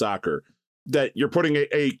aspects of soccer, that you're putting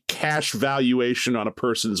a cash valuation on a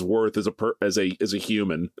person's worth as a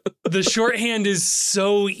human. The shorthand is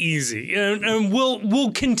so easy, and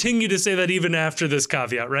we'll continue to say that even after this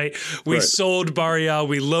caveat, right? We sold Barreal,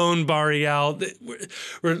 we loaned Barreal.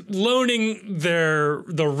 We're loaning the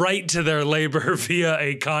right to their labor via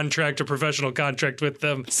a professional contract with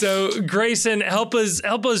them. So Grayson, help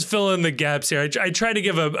us fill in the gaps here. I try to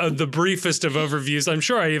give the briefest of overviews. I'm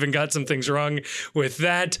sure I even got some things wrong with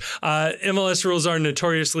that. MLS rules are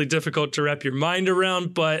notoriously difficult to wrap your mind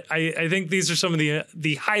around, but I think these are some of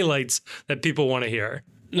the highlights that people want to hear.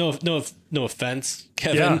 No offense,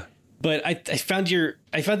 Kevin. Yeah. But I found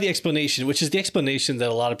the explanation, which is the explanation that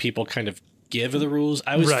a lot of people kind of give of the rules.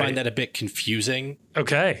 I always find that a bit confusing.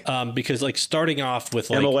 Okay. Because like starting off with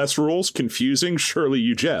MLS rules confusing, surely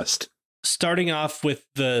you jest. Starting off with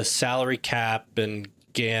the salary cap and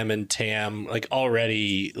GAM and TAM, like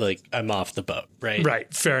already, like I'm off the boat, right?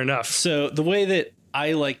 Right. Fair enough. So the way that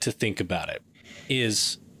I like to think about it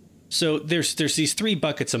is, so there's these three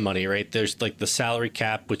buckets of money, right? There's like the salary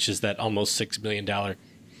cap, which is that almost $6 million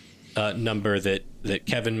number that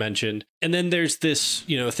Kevin mentioned. And then there's this,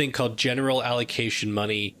 thing called general allocation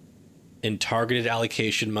money and targeted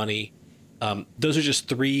allocation money. Those are just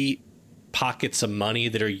three pockets of money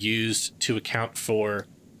that are used to account for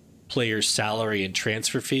players' salary and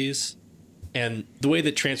transfer fees. And the way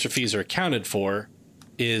that transfer fees are accounted for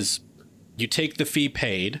is you take the fee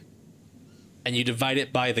paid and you divide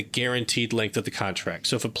it by the guaranteed length of the contract.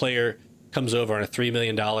 So if a player comes over on a $3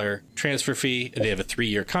 million transfer fee and they have a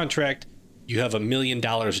 3-year contract, you have $1 million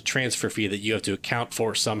of transfer fee that you have to account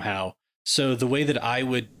for somehow. So the way that I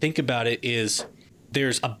would think about it is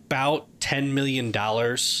there's about $10 million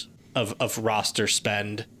of roster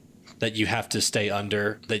spend that you have to stay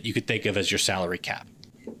under that you could think of as your salary cap.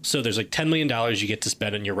 So there's like $10 million you get to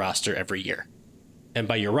spend on your roster every year. And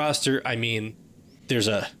by your roster, I mean, there's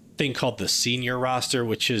a thing called the senior roster,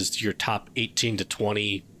 which is your top 18 to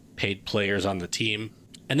 20 paid players on the team.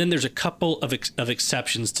 And then there's a couple of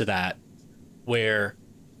exceptions to that where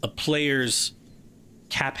a player's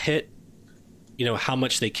cap hit, how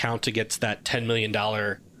much they count against that $10 million,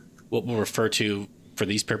 what we'll refer to for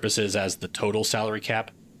these purposes as the total salary cap.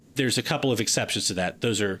 There's a couple of exceptions to that.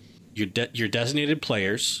 Those are your designated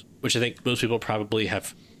players, which I think most people probably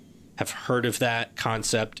have heard of that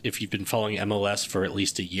concept if you've been following MLS for at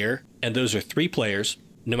least a year. And those are 3 players.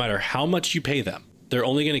 No matter how much you pay them, they're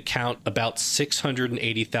only going to count about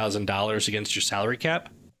 $680,000 against your salary cap.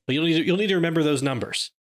 But you'll need to remember those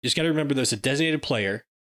numbers. You just got to remember there's a designated player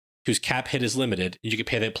whose cap hit is limited, and you can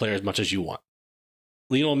pay that player as much as you want.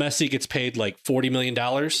 Lionel Messi gets paid like $40 million.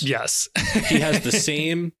 Yes. He has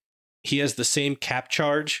the same cap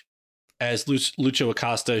charge as Lucho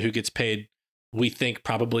Acosta, who gets paid, we think,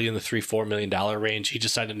 probably in the $3-4 million range. He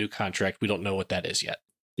just signed a new contract. We don't know what that is yet.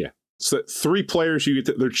 Yeah. So 3 players,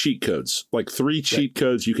 they're cheat codes, like 3 cheat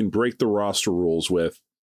codes you can break the roster rules with.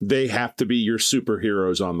 They have to be your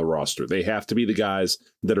superheroes on the roster. They have to be the guys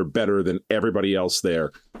that are better than everybody else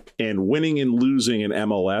there. And winning and losing in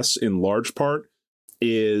MLS in large part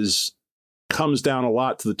comes down a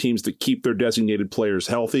lot to the teams that keep their designated players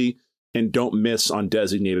healthy and don't miss on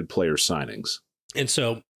designated player signings. And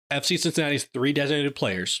so FC Cincinnati's 3 designated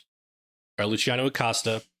players are Luciano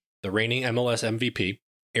Acosta, the reigning MLS MVP,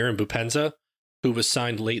 Aaron Bupenza, who was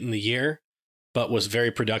signed late in the year, but was very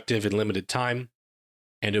productive in limited time,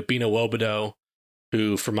 and Obina Wobodo,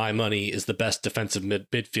 who, for my money, is the best defensive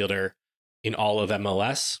midfielder in all of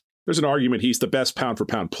MLS. There's an argument he's the best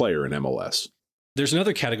pound-for-pound player in MLS. There's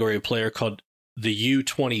another category of player called the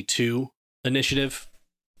U22 initiative,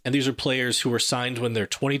 and these are players who were signed when they're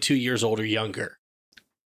 22 years old or younger.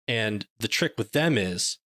 And the trick with them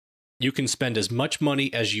is you can spend as much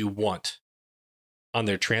money as you want on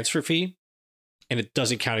their transfer fee, and it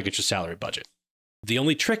doesn't count against your salary budget. The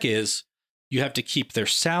only trick is you have to keep their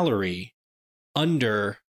salary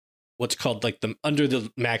under what's called under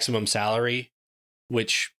the maximum salary,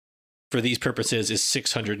 which for these purposes is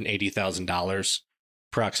 $680,000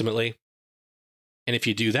 approximately. And if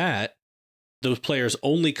you do that, those players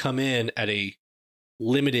only come in at a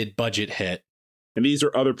limited budget hit. And these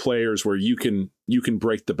are other players where you can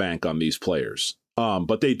break the bank on these players.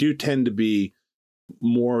 But they do tend to be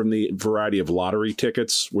more in the variety of lottery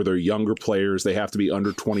tickets where they're younger players. They have to be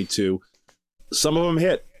under 22. Some of them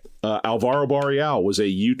hit. Alvaro Barreal was a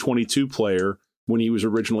U22 player when he was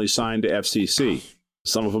originally signed to FCC.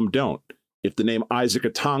 Some of them don't. If the name Isaac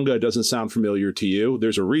Atanga doesn't sound familiar to you,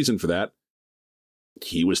 there's a reason for that.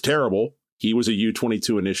 He was terrible. He was a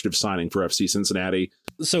U22 initiative signing for FC Cincinnati.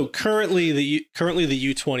 So currently the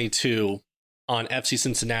U22 on FC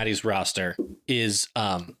Cincinnati's roster is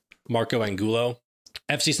Marco Angulo.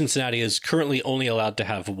 FC Cincinnati is currently only allowed to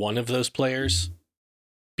have one of those players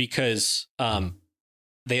because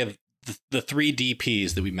they have the three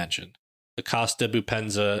DPs that we mentioned, Acosta,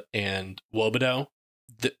 Bupenza, and Wobodo.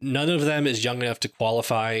 None of them is young enough to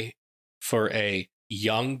qualify for a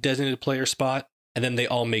young designated player spot, and then they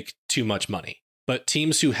all make too much money. But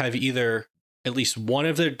teams who have either at least one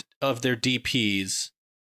of their DPs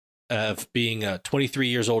of being 23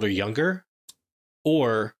 years old or younger,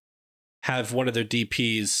 or have one of their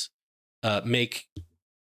DPs make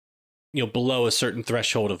below a certain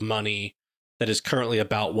threshold of money that is currently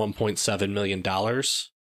about $1.7 million,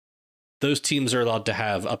 those teams are allowed to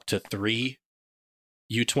have up to 3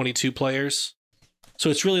 U22 players.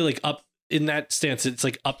 So it's really like up in that stance, it's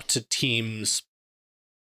like up to teams'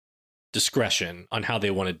 discretion on how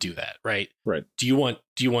they want to do that, right? Right. Do you want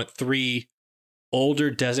 3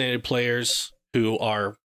 older designated players who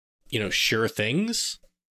are, sure things?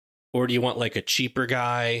 Or do you want like a cheaper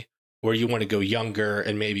guy, or you want to go younger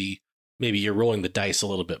and maybe you're rolling the dice a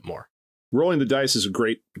little bit more? Rolling the dice is a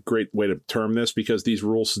great way to term this, because these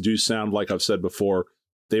rules do sound, like I've said before,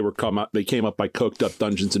 they came up by cooked up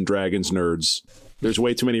Dungeons and Dragons nerds. There's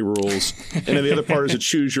way too many rules. And then the other part is a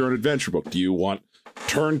choose your own adventure book. Do you want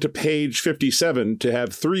turn to page 57 to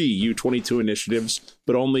have 3 U22 initiatives,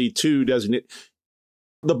 but only 2 designated?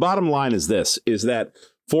 The bottom line is this, is that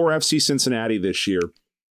for FC Cincinnati this year,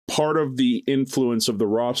 part of the influence of the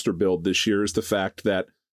roster build this year is the fact that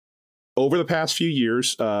over the past few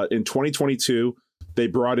years, in 2022, they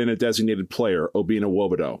brought in a designated player, Obina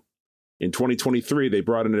Wobodo. In 2023, they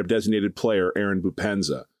brought in a designated player, Aaron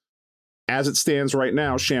Bupenza. As it stands right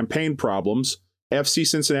now, champagne problems, FC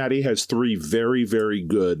Cincinnati has 3 very, very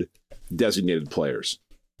good designated players.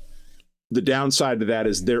 The downside to that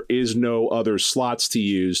is there is no other slots to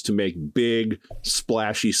use to make big,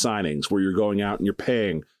 splashy signings where you're going out and you're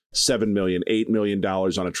paying $7 million, $8 million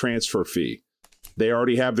on a transfer fee. They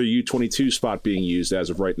already have their U22 spot being used as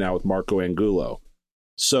of right now with Marco Angulo.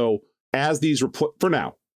 So as these for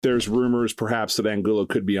now, there's rumors perhaps that Angulo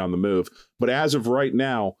could be on the move. But as of right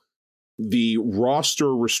now, the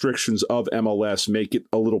roster restrictions of MLS make it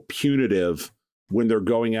a little punitive when they're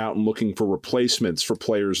going out and looking for replacements for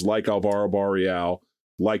players like Alvaro Barreal,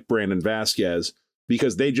 like Brandon Vasquez,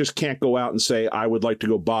 because they just can't go out and say, I would like to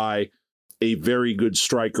go buy a very good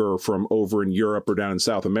striker from over in Europe or down in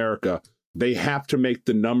South America. They have to make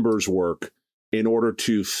the numbers work in order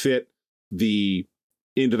to fit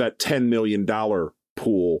into that $10 million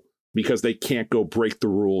pool, because they can't go break the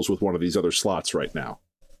rules with one of these other slots right now.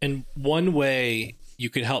 And one way you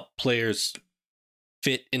can help players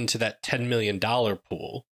fit into that $10 million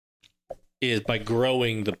pool is by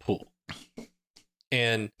growing the pool.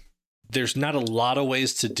 And there's not a lot of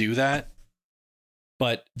ways to do that,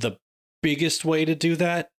 but the biggest way to do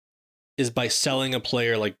that is by selling a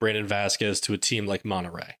player like Brandon Vasquez to a team like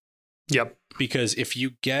Monterrey. Yep. Because if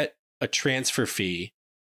you get a transfer fee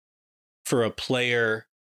for a player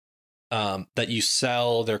that you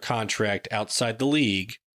sell their contract outside the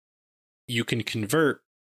league, you can convert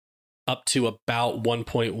up to about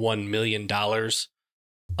 $1.1 million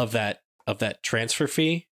of that transfer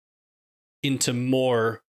fee into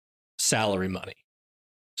more salary money.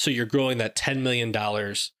 So you're growing that $10 million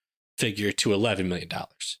figure to $11 million.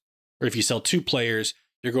 Or if you sell 2 players,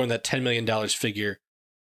 you're growing that $10 million figure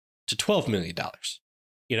to $12 million.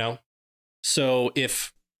 So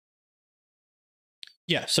if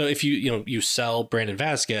you sell Brandon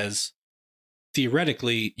Vasquez,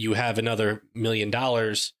 theoretically you have another $1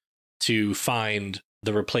 million to find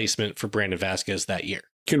the replacement for Brandon Vasquez that year.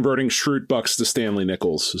 Converting Schrute bucks to Stanley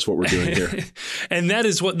Nichols is what we're doing here. And that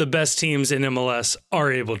is what the best teams in MLS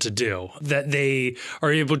are able to do, that they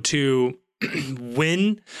are able to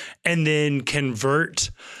win and then convert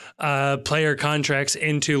player contracts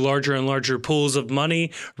into larger and larger pools of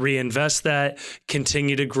money, reinvest that,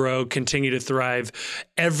 continue to grow, continue to thrive.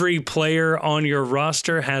 Every player on your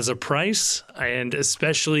roster has a price, and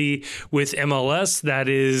especially with MLS, that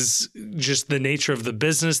is just the nature of the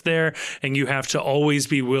business there, and you have to always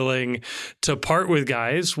be willing to part with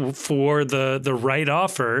guys for the right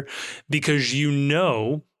offer, because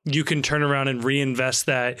you can turn around and reinvest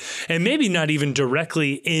that, and maybe not even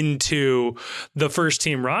directly into the first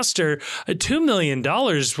team roster. $2 million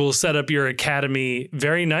will set up your academy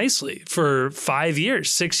very nicely for 5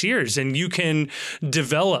 years, 6 years, and you can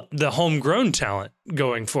develop the homegrown talent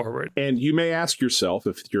going forward. And you may ask yourself,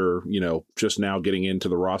 if you're, just now getting into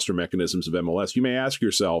the roster mechanisms of MLS, you may ask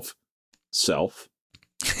yourself,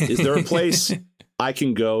 is there a place I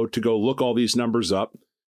can go to look all these numbers up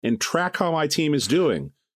and track how my team is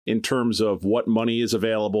doing in terms of what money is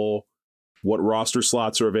available, what roster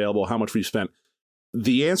slots are available, how much we've spent?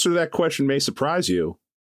 the answer to that question may surprise you,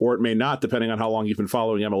 or it may not, depending on how long you've been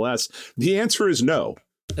following MLS. The answer is no.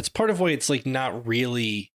 That's part of why it's like not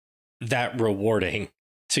really that rewarding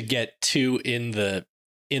to get too in the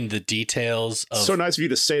details of. So nice of you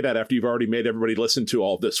to say that after you've already made everybody listen to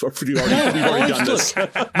all this. You've already done this.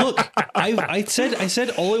 Look, I said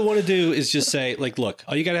all I want to do is just say, like, look,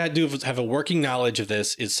 all you got to do is have a working knowledge of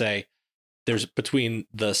this is say there's between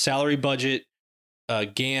the salary budget,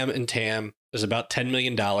 GAM and TAM, there's about $10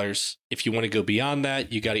 million. If you want to go beyond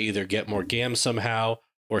that, you got to either get more GAM somehow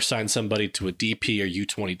or sign somebody to a DP or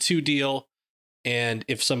U22 deal. And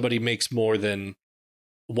if somebody makes more than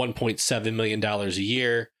 $1.7 million a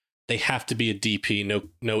year, they have to be a DP.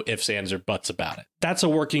 No ifs, ands, or buts about it. That's a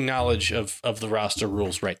working knowledge of the roster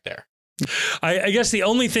rules right there. I guess the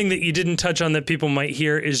only thing that you didn't touch on that people might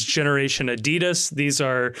hear is Generation Adidas. These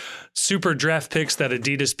are super draft picks that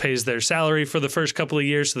Adidas pays their salary for the first couple of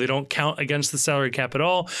years, so they don't count against the salary cap at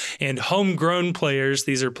all. And homegrown players,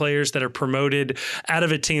 these are players that are promoted out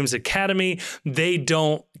of a team's academy. They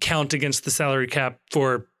don't count against the salary cap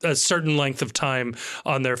for a certain length of time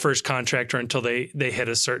on their first contract or until they hit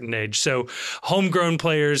a certain age. So homegrown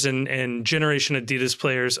players and Generation Adidas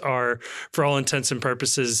players are, for all intents and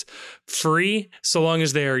purposes, free so long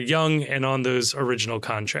as they are young and on those original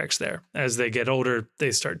contracts there. As they get older,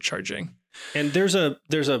 they start charging. And there's a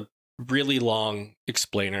really long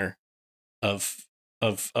explainer of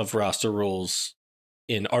roster rules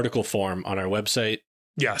in article form on our website.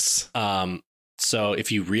 Yes. So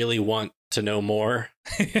if you really want to know more,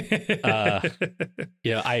 I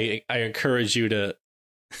encourage you to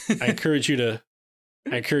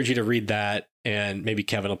read that, and maybe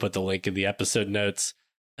Kevin will put the link in the episode notes.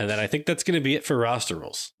 And then I think that's going to be it for roster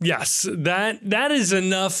rules. Yes, that is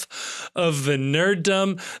enough of the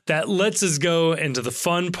nerddom. That lets us go into the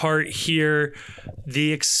fun part here,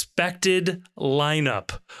 the expected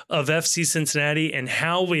lineup of FC Cincinnati and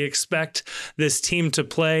how we expect this team to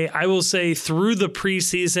play. I will say through the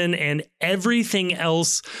preseason and everything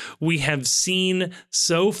else we have seen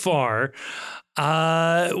so far,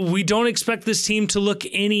 we don't expect this team to look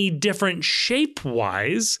any different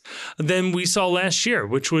shape-wise than we saw last year,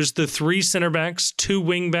 which was the 3 center backs, 2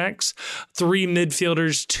 wing backs, 3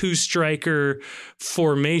 midfielders, 2 striker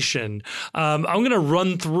formation. I'm going to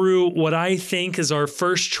run through what I think is our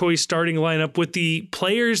first choice starting lineup with the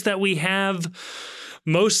players that we have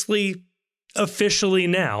mostly officially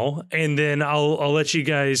now, and then I'll let you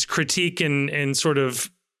guys critique and sort of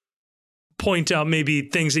point out maybe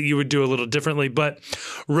things that you would do a little differently. But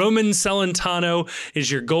Roman Celentano is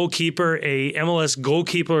your goalkeeper, a MLS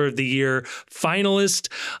Goalkeeper of the Year finalist.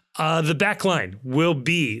 The back line will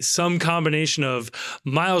be some combination of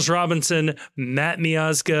Miles Robinson, Matt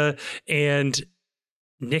Miazga, and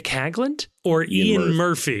Nick Hagland or Ian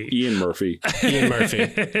Murphy. Ian Murphy.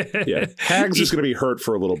 Yeah. Hags is going to be hurt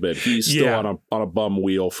for a little bit. He's still on a bum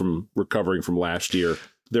wheel from recovering from last year.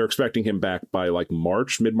 They're expecting him back by like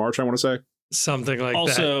mid-March, I want to say. Something like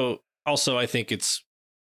that. Also, I think it's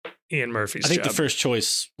Ian Murphy's job. The first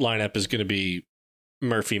choice lineup is going to be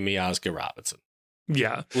Murphy, Miazga, Robinson.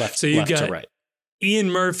 Yeah. Left to right.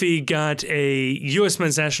 Ian Murphy got a U.S.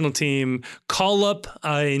 men's national team call-up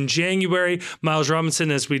in January. Miles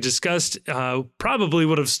Robinson, as we discussed, probably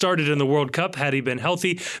would have started in the World Cup had he been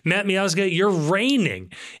healthy. Matt Miazga, you're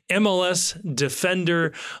reigning MLS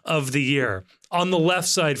Defender of the Year. On the left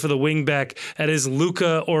side for the wingback, that is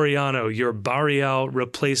Luca Oriano, your Barreal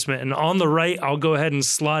replacement. And on the right, I'll go ahead and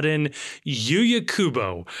slot in Yuya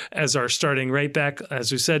Kubo as our starting right back. As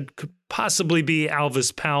we said, could possibly be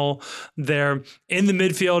Alvis Powell there. In the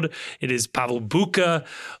midfield, it is Pavel Buka,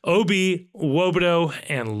 Obi Wobodo,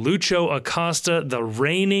 and Lucho Acosta, the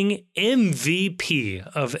reigning MVP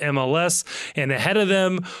of MLS. And ahead of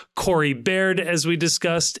them, Corey Baird, as we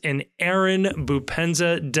discussed, and Aaron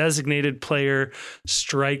Bupenza, designated player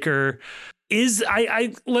striker.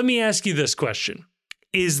 Let me ask you this question.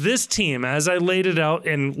 Is this team, as I laid it out,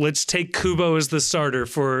 and let's take Kubo as the starter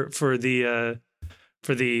for the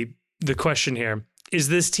question here, is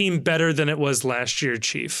this team better than it was last year,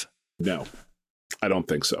 Chief? No, I don't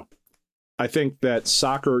think so. I think that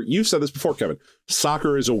soccer, you've said this before, Kevin,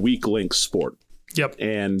 soccer is a weak link sport. Yep.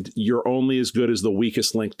 And you're only as good as the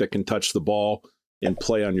weakest link that can touch the ball and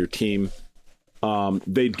play on your team.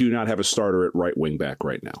 They do not have a starter at right wing back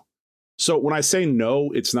right now. So when I say no,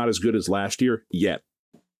 it's not as good as last year yet.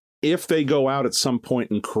 If they go out at some point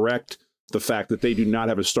and correct the fact that they do not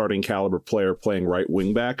have a starting caliber player playing right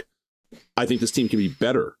wing back, I think this team can be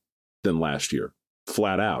better than last year,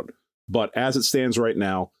 flat out. But as it stands right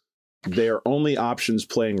now, their only options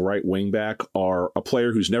playing right wing back are a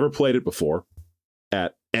player who's never played it before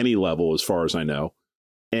at any level, as far as I know,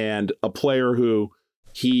 and a player who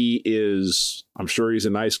I'm sure he's a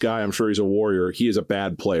nice guy. I'm sure he's a warrior. He is a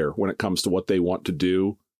bad player when it comes to what they want to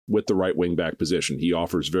do with the right wing back position. He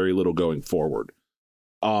offers very little going forward.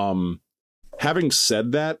 Having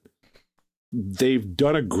said that, they've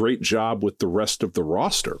done a great job with the rest of the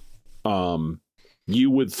roster.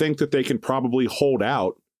 You would think that they can probably hold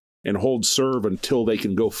out and hold serve until they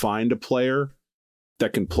can go find a player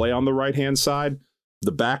that can play on the right-hand side.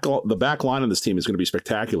 The back line of this team is going to be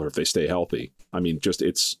spectacular if they stay healthy. I mean,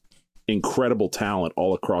 it's incredible talent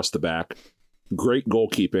all across the back. Great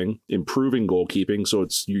goalkeeping, improving goalkeeping. So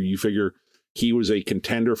it's you figure he was a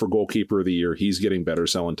contender for goalkeeper of the year. He's getting better,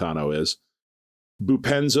 Celentano is.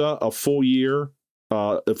 Bupenza, a full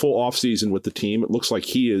offseason with the team. It looks like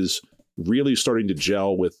he is really starting to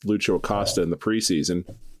gel with Lucho Acosta in the preseason.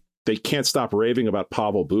 They can't stop raving about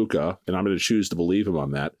Pavel Buka, and I'm going to choose to believe him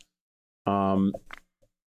on that.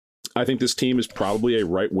 I think this team is probably a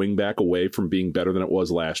right wing back away from being better than it was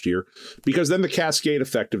last year, because then the cascade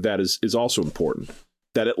effect of that is also important.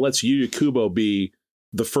 That it lets Yuya Kubo be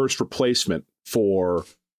the first replacement for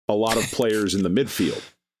a lot of players in the midfield.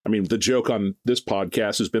 I mean, the joke on this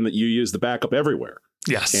podcast has been that Yuya is the backup everywhere.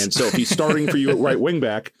 Yes. And so if he's starting for you at right wing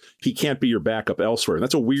back, he can't be your backup elsewhere. And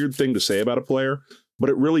that's a weird thing to say about a player, but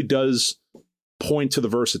it really does point to the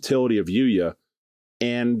versatility of Yuya.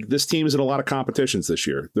 And this team is in a lot of competitions this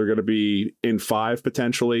year. They're going to be in 5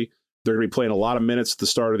 potentially. They're going to be playing a lot of minutes at the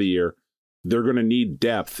start of the year. They're going to need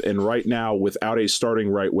depth. And right now, without a starting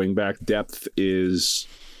right wing back, depth is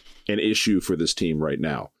an issue for this team right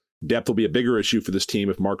now. Depth will be a bigger issue for this team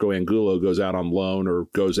if Marco Angulo goes out on loan or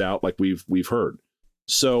goes out like we've heard.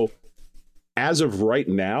 So as of right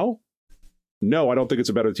now, no, I don't think it's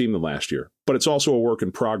a better team than last year. But it's also a work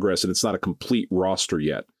in progress, and it's not a complete roster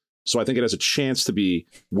yet. So I think it has a chance to be,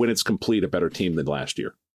 when it's complete, a better team than last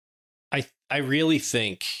year. I really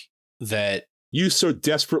think that you so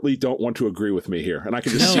desperately don't want to agree with me here, and I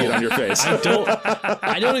can just see it on your face.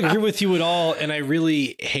 I don't agree with you at all, and I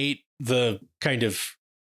really hate the kind of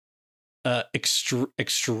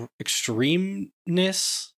extremeness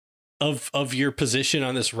of your position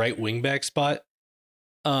on this right wing back spot.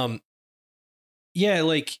 Yeah,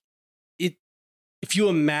 like it. If you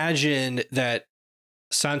imagine that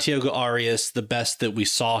Santiago Arias, the best that we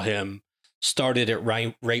saw him, started at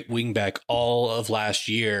right wing back all of last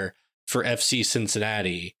year for FC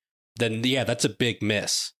Cincinnati, then yeah, that's a big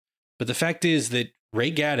miss. But the fact is that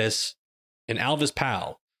Ray Gaddis and Alvis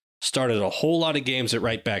Powell started a whole lot of games at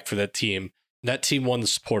right back for that team. That team won the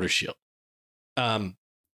Supporter Shield. And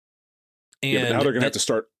yeah, but now they're going to have to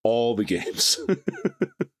start all the games.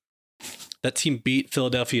 That team beat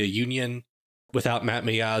Philadelphia Union without Matt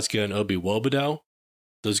Miazga and Obi Wobodo.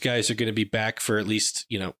 Those guys are going to be back for at least,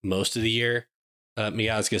 most of the year.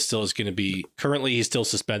 Miazga still is going to be, currently he's still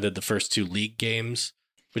suspended the first 2 league games,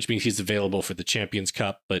 which means he's available for the Champions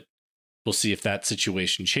Cup, but we'll see if that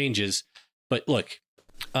situation changes. But look,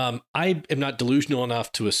 I am not delusional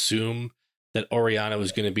enough to assume that Oriano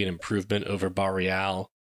is going to be an improvement over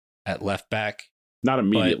Barreal at left back. Not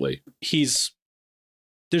immediately.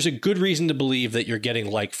 There's a good reason to believe that you're getting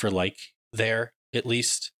like for like there, at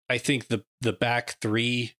least. I think the back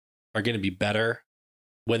 3 are going to be better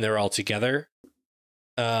when they're all together.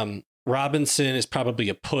 Robinson is probably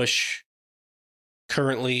a push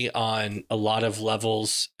currently on a lot of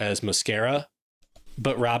levels as Mosquera,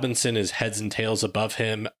 but Robinson is heads and tails above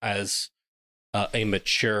him as a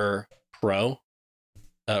mature pro.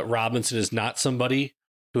 Robinson is not somebody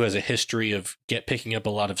who has a history of picking up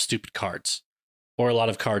a lot of stupid cards or a lot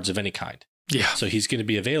of cards of any kind. Yeah. So he's going to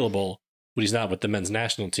be available when he's not with the men's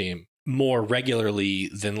national team more regularly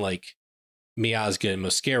than like Miazga and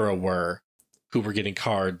Mosquera were, who were getting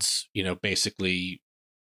cards, basically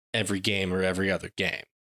every game or every other game.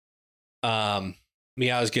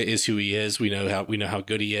 Miazga is who he is. We know how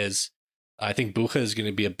good he is. I think Bucha is going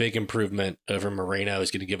to be a big improvement over Moreno.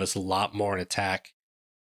 He's going to give us a lot more in attack.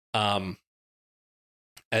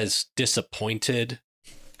 As disappointed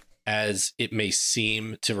as it may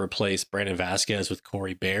seem to replace Brandon Vasquez with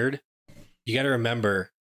Corey Baird, you got to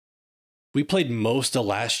remember, we played most of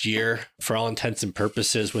last year, for all intents and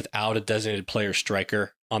purposes, without a designated player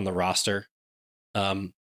striker on the roster.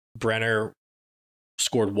 Brenner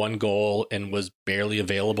scored 1 goal and was barely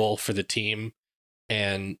available for the team,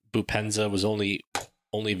 and Bupenza was only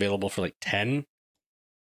available for like 10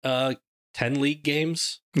 league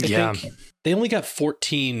games. I think. They only got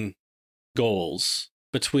 14 goals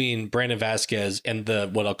between Brandon Vasquez and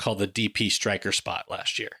what I'll call the DP striker spot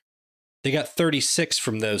last year. They got 36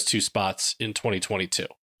 from those 2 spots in 2022.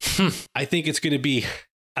 I think it's going to be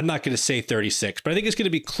I'm not going to say 36, but I think it's going to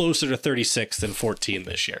be closer to 36 than 14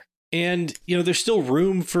 this year. And, there's still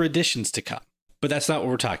room for additions to come, but that's not what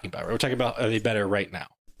we're talking about. We're talking about, are they better right now?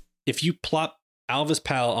 If you plop Alvis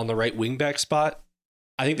Powell on the right wingback spot,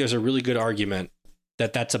 I think there's a really good argument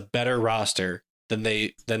that that's a better roster than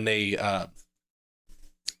they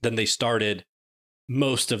started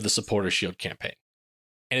most of the Supporters Shield campaign.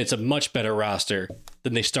 And it's a much better roster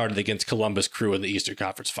than they started against Columbus Crew in the Eastern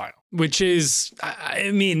Conference Final. Which is, I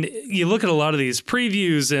mean, you look at a lot of these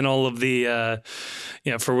previews and all of the,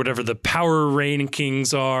 for whatever the power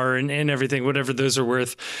rankings are and everything, whatever those are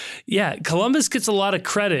worth. Yeah, Columbus gets a lot of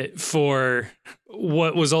credit for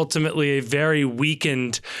what was ultimately a very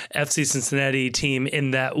weakened FC Cincinnati team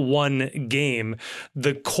in that one game.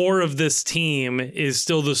 The core of this team is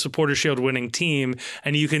still the Supporters Shield winning team,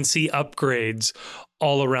 and you can see upgrades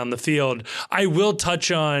all around the field. I will touch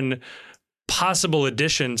on possible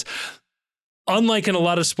additions. Unlike in a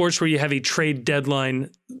lot of sports where you have a trade deadline,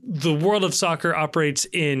 the world of soccer operates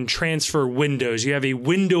in transfer windows. You have a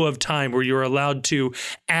window of time where you're allowed to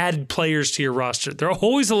add players to your roster. They're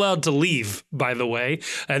always allowed to leave, by the way,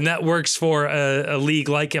 and that works for a league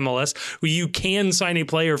like MLS, where you can sign a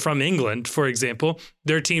player from England, for example.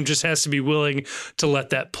 Their team just has to be willing to let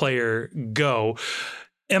that player go.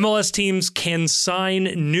 MLS teams can sign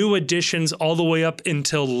new additions all the way up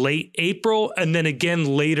until late April, and then again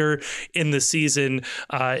later in the season,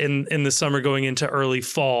 in the summer going into early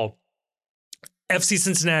fall. FC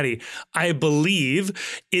Cincinnati, I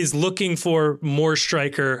believe, is looking for more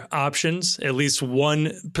striker options, at least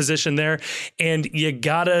one position there. And you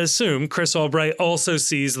gotta assume Chris Albright also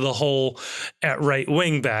sees the hole at right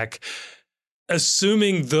wing back.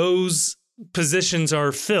 Assuming those positions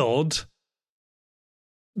are filled,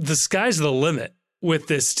 the sky's the limit with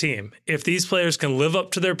this team. If these players can live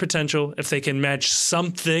up to their potential, if they can match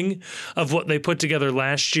something of what they put together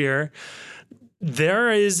last year, there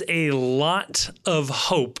is a lot of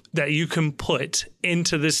hope that you can put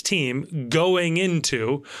into this team going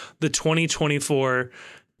into the 2024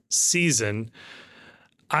 season.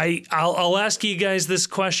 I'll ask you guys this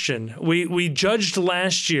question. We judged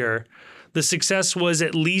last year. The success was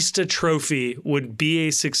at least a trophy would be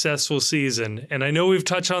a successful season. And I know we've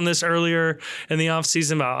touched on this earlier in the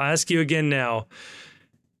offseason, but I'll ask you again now.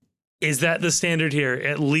 Is that the standard here?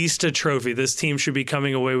 At least a trophy. This team should be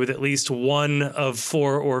coming away with at least one of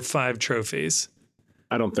 4 or 5 trophies.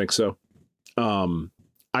 I don't think so.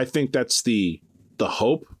 I think that's the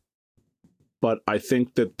hope, but I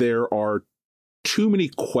think that there are too many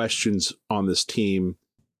questions on this team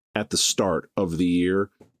at the start of the year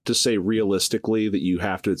to say realistically that you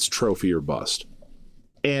have to, it's trophy or bust.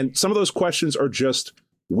 And some of those questions are just,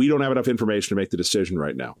 we don't have enough information to make the decision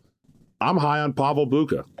right now. I'm high on Pavel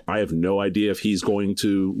Buka. I have no idea if he's going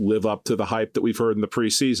to live up to the hype that we've heard in the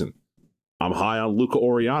preseason. I'm high on Luca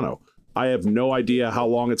Oriano. I have no idea how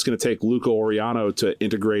long it's going to take Luca Oriano to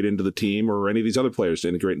integrate into the team or any of these other players to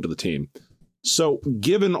integrate into the team. So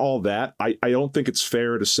given all that, I don't think it's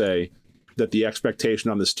fair to say that the expectation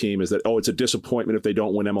on this team is that, it's a disappointment if they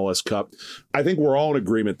don't win MLS Cup. I think we're all in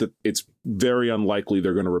agreement that it's very unlikely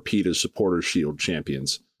they're going to repeat as Supporters Shield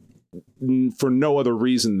champions. For no other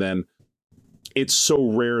reason than it's so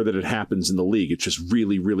rare that it happens in the league. It's just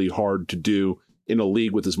really, really hard to do in a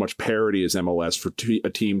league with as much parity as MLS for a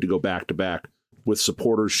team to go back-to-back with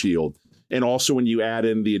Supporters Shield. And also when you add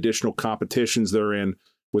in the additional competitions they're in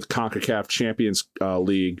with CONCACAF Champions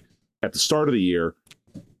League at the start of the year,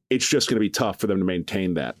 it's just going to be tough for them to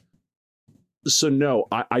maintain that. So no,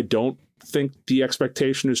 I don't think the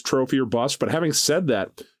expectation is trophy or bust. But having said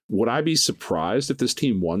that, would I be surprised if this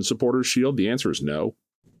team won Supporters Shield? The answer is no.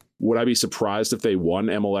 Would I be surprised if they won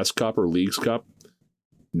MLS Cup or Leagues Cup?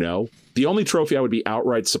 No. The only trophy I would be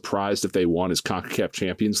outright surprised if they won is CONCACAF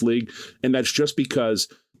Champions League. And that's just because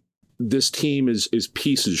this team is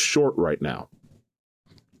pieces short right now.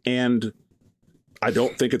 And I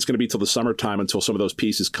don't think it's going to be till the summertime until some of those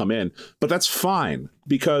pieces come in. But that's fine,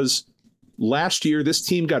 because last year this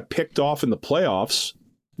team got picked off in the playoffs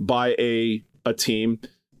by a team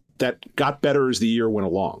that got better as the year went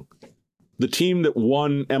along. The team that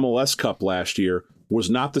won MLS Cup last year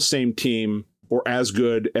was not the same team or as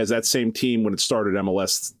good as that same team when it started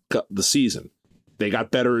MLS Cup, the season. They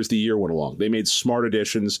got better as the year went along. They made smart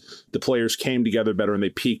additions. The players came together better and they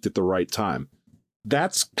peaked at the right time.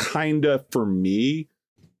 That's kind of, for me,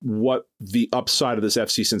 what the upside of this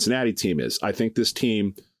FC Cincinnati team is. I think this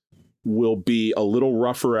team will be a little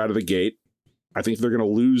rougher out of the gate. I think they're going to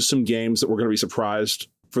lose some games that we're going to be surprised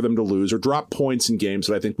for them to lose, or drop points in games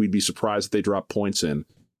that I think we'd be surprised if they drop points in.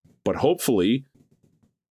 But hopefully,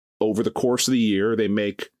 over the course of the year, they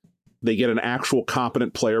make They get an actual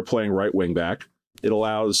competent player playing right wing back. It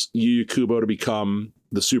allows Yu Kubo to become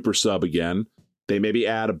the super sub again. They maybe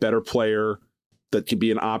add a better player that can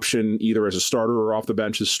be an option either as a starter or off the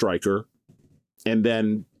bench as striker. And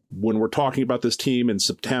then when we're talking about this team in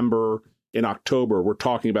September, in October, we're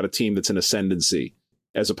talking about a team that's in ascendancy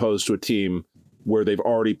as opposed to a team where they've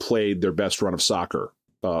already played their best run of soccer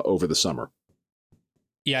over the summer.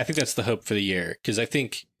 Yeah, I think that's the hope for the year, because I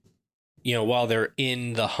think, while they're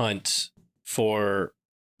in the hunt for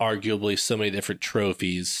arguably so many different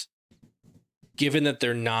trophies, given that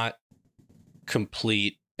they're not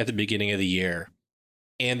complete at the beginning of the year,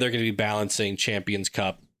 and they're going to be balancing Champions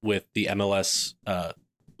Cup with the MLS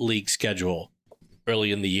league schedule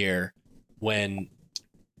early in the year, when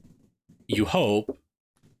you hope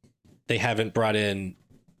they haven't brought in,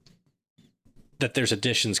 that there's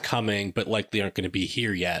additions coming, but likely aren't going to be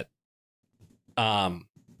here yet.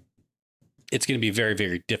 It's going to be very,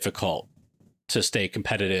 very difficult to stay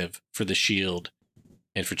competitive for the Shield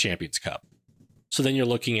and for Champions Cup. So then you're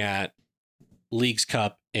looking at Leagues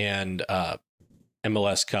Cup and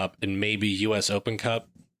MLS Cup and maybe US Open Cup.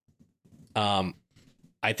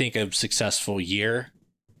 I think a successful year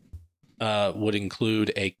would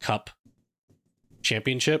include a cup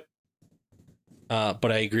championship.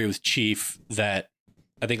 But I agree with Chief that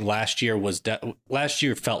I think last year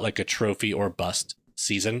felt like a trophy or bust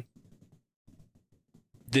season.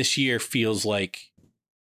 This year feels like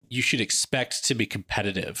you should expect to be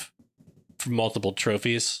competitive for multiple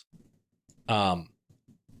trophies. But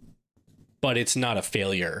it's not a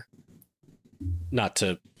failure not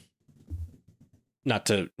to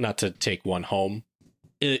take one home.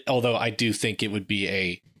 Although I do think it would be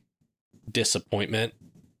a disappointment.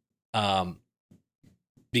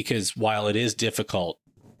 Because while it is difficult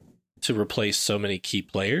to replace so many key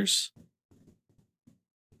players,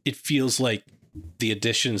 it feels like the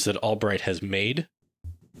additions that Albright has made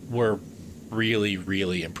were really,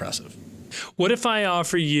 really impressive. What if I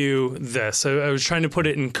offer you this? I was trying to put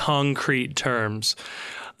it in concrete terms.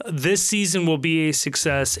 This season will be a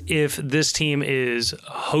success if this team is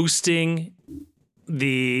hosting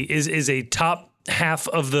is a top half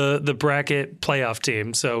of the bracket playoff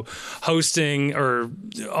team. So hosting or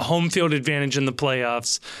a home field advantage in the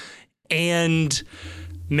playoffs, and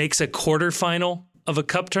makes a quarterfinal of a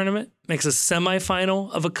cup tournament, makes a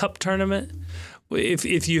semifinal of a cup tournament.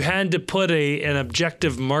 If you had to put an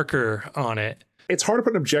objective marker on it. It's hard to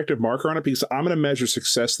put an objective marker on it because I'm going to measure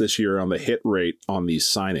success this year on the hit rate on these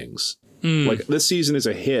signings. Like this season is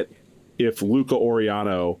a hit if Luca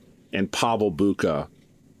Oriano and Pavel Buka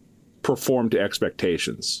perform to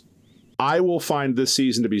expectations. I will find this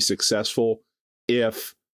season to be successful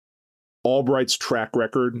if Albright's track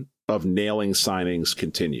record of nailing signings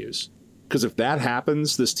continues. Because if that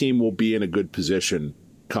happens, this team will be in a good position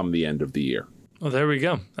come the end of the year. Well, there we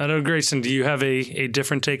go. I know, Grayson, do you have a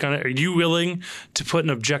different take on it? Are you willing to put an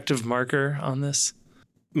objective marker on this?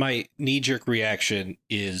 My knee-jerk reaction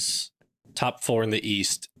is top 4 in the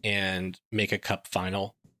East and make a cup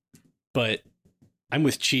final. But I'm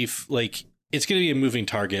with Chief. Like, it's going to be a moving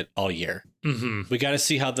target all year. Mm-hmm. We got to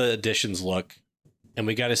see how the additions look, and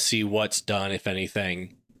we got to see what's done, if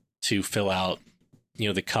anything, to fill out,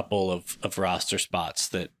 the couple of roster spots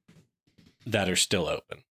that are still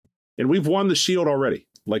open. And we've won the Shield already.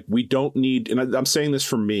 Like, we don't need, and I'm saying this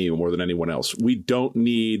for me more than anyone else, we don't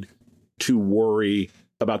need to worry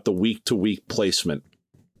about the week-to-week placement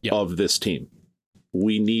of this team.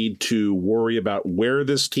 We need to worry about where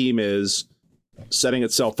this team is setting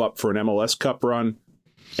itself up for an MLS Cup run,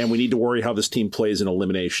 and we need to worry how this team plays in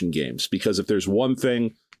elimination games. Because if there's one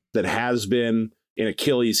thing that has been an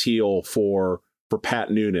Achilles heel for Pat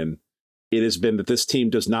Noonan, it has been that this team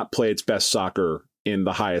does not play its best soccer in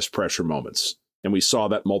the highest pressure moments. And we saw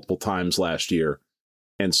that multiple times last year.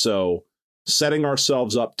 And so setting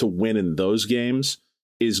ourselves up to win in those games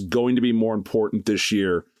is going to be more important this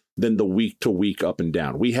year than the week-to-week up and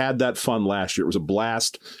down. We had that fun last year. It was a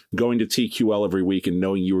blast going to TQL every week and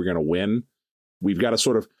knowing you were going to win. We've got to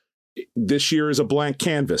sort of, this year is a blank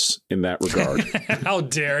canvas in that regard. How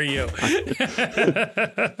dare you?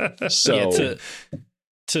 So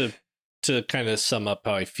to kind of sum up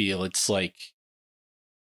how I feel, it's like,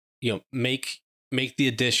 make the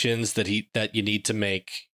additions that you need to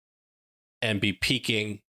make and be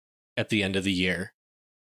peaking at the end of the year.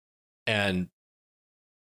 And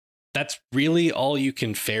that's really all you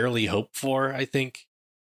can fairly hope for, I think,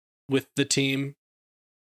 with the team,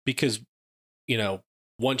 because,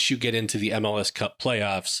 once you get into the MLS Cup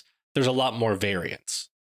playoffs, there's a lot more variance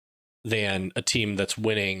than a team that's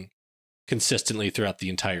winning consistently throughout the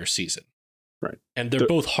entire season. Right. And they're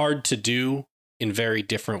both hard to do in very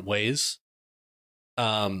different ways.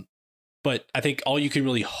 But I think all you can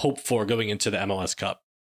really hope for going into the MLS Cup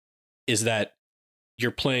is that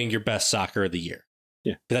you're playing your best soccer of the year.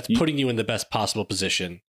 Yeah. That's putting you in the best possible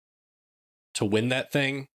position to win that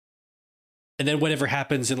thing. And then whatever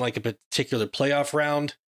happens in like a particular playoff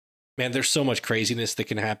round, man, there's so much craziness that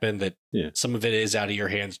can happen that some of it is out of your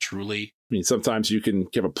hands, truly. I mean, sometimes you can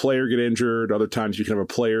have a player get injured. Other times you can have a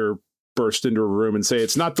player burst into a room and say,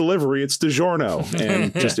 it's not delivery, it's DiGiorno.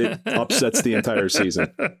 And just it upsets the entire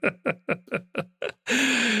season.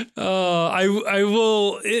 I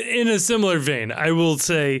will, in a similar vein, I will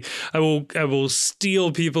say, I will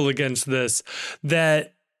steel people against this,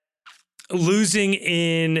 that losing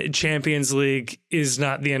in Champions League is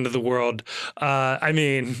not the end of the world. I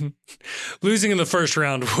mean, losing in the first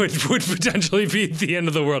round would potentially be the end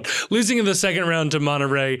of the world. Losing in the second round to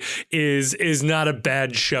Monterrey is not a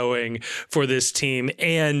bad showing for this team.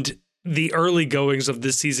 And the early goings of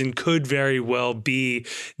this season could very well be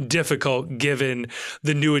difficult given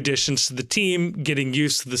the new additions to the team, getting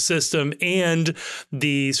used to the system, and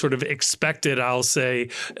the sort of expected, I'll say,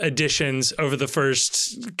 additions over the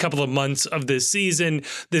first couple of months of this season.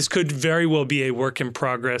 This could very well be a work in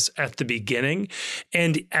progress at the beginning.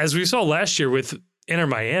 And as we saw last year with Inter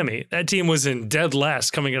Miami, that team was in dead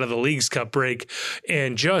last coming out of the Leagues Cup break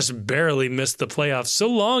and just barely missed the playoffs. So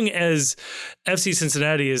long as FC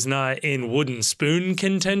Cincinnati is not in wooden spoon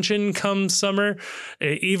contention come summer,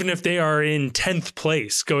 even if they are in 10th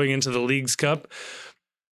place going into the Leagues Cup,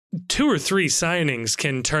 2 or 3 signings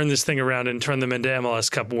can turn this thing around and turn them into MLS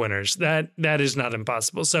Cup winners. That is not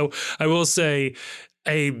impossible. So I will say,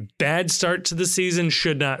 a bad start to the season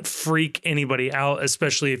should not freak anybody out,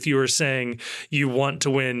 especially if you were saying you want to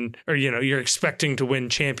win, or, you're expecting to win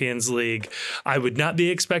Champions League. I would not be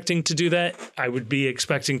expecting to do that. I would be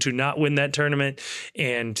expecting to not win that tournament.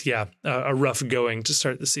 And a rough going to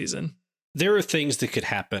start the season. There are things that could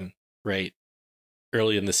happen, right,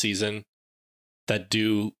 early in the season that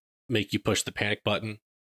do make you push the panic button,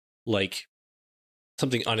 like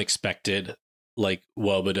something unexpected, like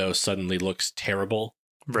Wobodo suddenly looks terrible,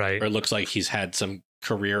 right? Or it looks like he's had some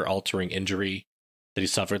career-altering injury that he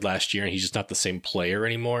suffered last year, and he's just not the same player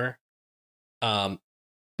anymore.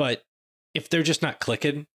 But if they're just not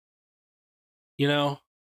clicking, they'll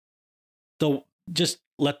just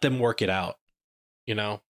let them work it out.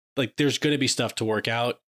 Like there's going to be stuff to work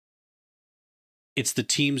out. It's the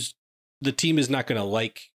team is not going to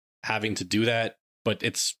like having to do that, but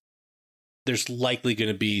there's likely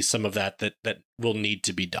going to be some of that will need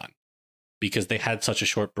to be done because they had such a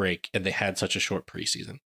short break and they had such a short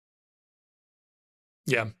preseason.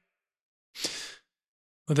 Yeah.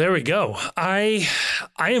 Well, there we go. I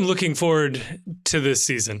am looking forward to this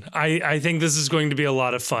season. I think this is going to be a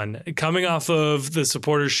lot of fun. Coming off of the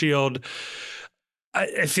Supporters Shield,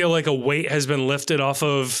 I feel like a weight has been lifted off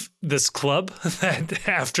of this club that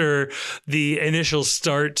after the initial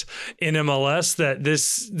start in MLS, that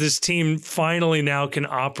this team finally now can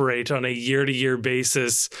operate on a year-to-year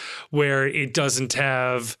basis where it doesn't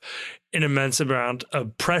have an immense amount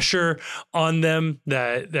of pressure on them,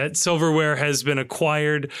 that silverware has been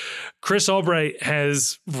acquired. Chris Albright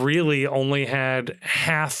has really only had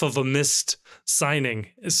half of a missed signing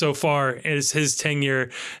so far as his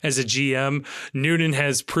tenure as a GM. Noonan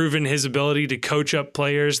has proven his ability to coach up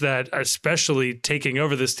players that, especially taking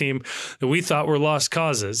over this team, that we thought were lost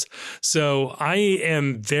causes. So I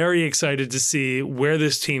am very excited to see where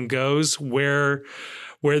this team goes, where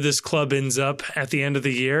this club ends up at the end of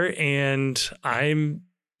the year, and I'm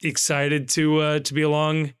excited to be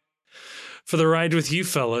along for the ride with you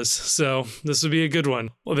fellas. So this will be a good one.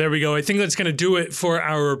 Well, there we go. I think that's going to do it for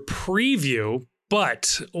our preview,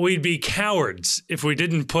 but we'd be cowards if we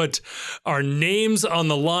didn't put our names on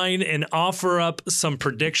the line and offer up some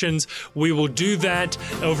predictions. We will do that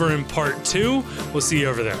over in part 2. We'll see you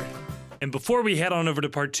over there. And before we head on over to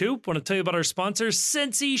part 2, I want to tell you about our sponsor,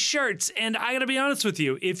 Cincy Shirts. And I got to be honest with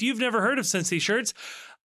you, if you've never heard of Cincy Shirts,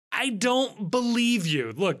 I don't believe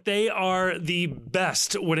you. Look, they are the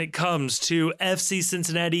best when it comes to FC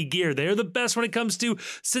Cincinnati gear. They are the best when it comes to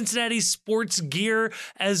Cincinnati sports gear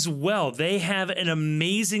as well. They have an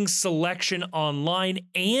amazing selection online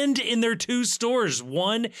and in their 2 stores,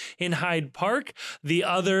 one in Hyde Park, the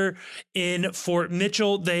other in Fort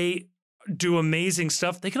Mitchell. They do amazing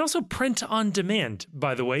stuff. They can also print on demand,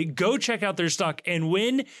 by the way. Go check out their stock. And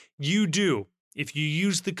when you do, if you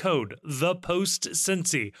use the code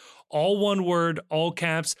ThePostCincy, all one word, all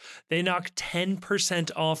caps, they knock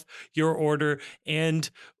 10% off your order, and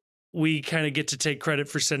we kind of get to take credit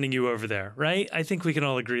for sending you over there, right? I think we can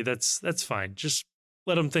all agree that's fine. Just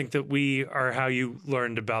Let them think that we are how you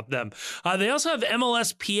learned about them. They also have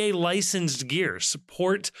MLS PA licensed gear.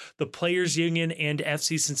 Support the Players Union and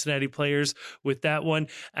FC Cincinnati players with that one.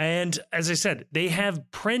 And as I said, they have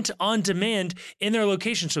print on demand in their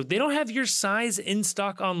location. So if they don't have your size in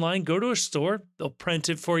stock online, go to a store. They'll print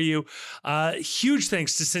it for you. Huge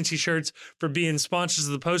thanks to Cincy Shirts for being sponsors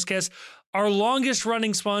of the podcast. Our longest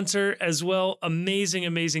running sponsor as well. Amazing,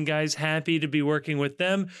 amazing guys. Happy to be working with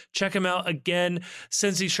them. Check them out again.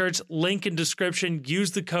 Cincy Shirts, link in description.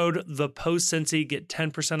 Use the code ThePostCincy. Get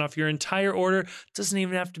 10% off your entire order. Doesn't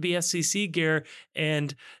even have to be FCC gear,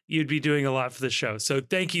 and you'd be doing a lot for the show. So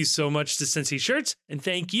thank you so much to Cincy Shirts, and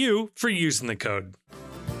thank you for using the code.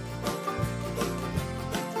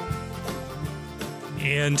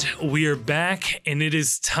 And we are back, and it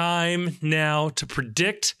is time now to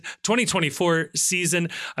predict 2024 season.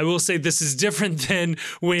 I will say this is different than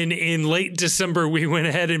when in late December we went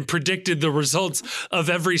ahead and predicted the results of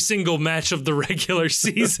every single match of the regular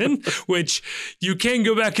season, which you can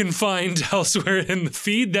go back and find elsewhere in the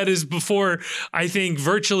feed. That is before, I think,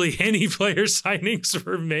 virtually any player signings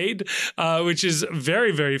were made, which is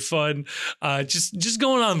very, very fun. Just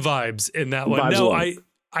going on vibes in that one.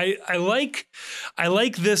 I like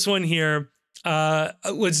this one here.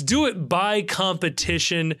 Let's do it by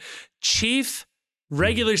competition. Chief,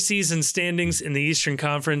 regular season standings in the Eastern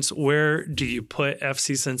Conference. Where do you put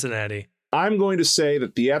FC Cincinnati? I'm going to say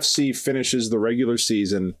that the FC finishes the regular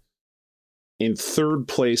season in third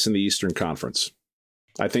place in the Eastern Conference.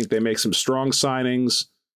 I think they make some strong signings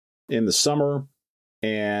in the summer,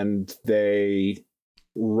 and they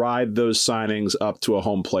ride those signings up to a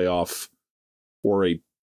home playoff or a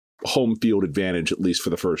home field advantage, at least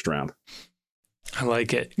for the first round. I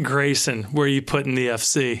like it. Grayson, where are you putting the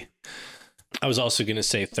FC? I was also going to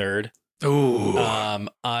say third. Ooh.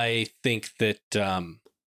 I think that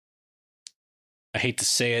I hate to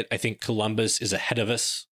say it, I think Columbus is ahead of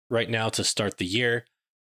us right now to start the year.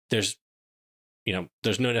 There's no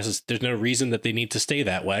reason that they need to stay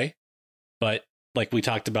that way, but like we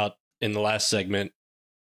talked about in the last segment,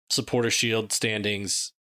 Supporter Shield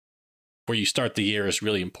standings, where you start the year, is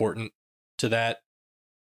really important to that.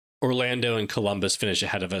 Orlando and Columbus finish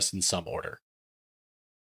ahead of us in some order,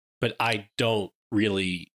 but I don't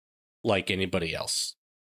really like anybody else.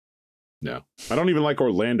 No, I don't even like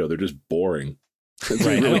Orlando. They're just boring.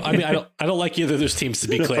 Right. I don't like either of those teams, to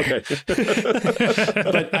be clear.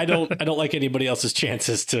 But I don't like anybody else's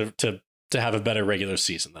chances to have a better regular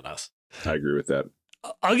season than us. I agree with that.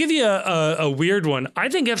 I'll give you a weird one. I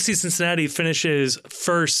think FC Cincinnati finishes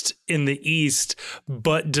first in the East,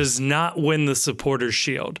 but does not win the Supporters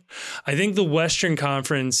Shield. I think the Western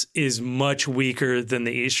Conference is much weaker than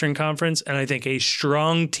the Eastern Conference, and I think a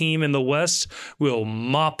strong team in the West will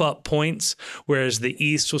mop up points, whereas the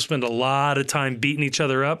East will spend a lot of time beating each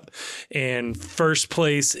other up, and first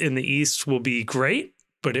place in the East will be great,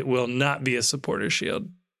 but it will not be a Supporters Shield.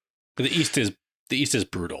 The East is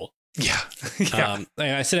brutal. Yeah.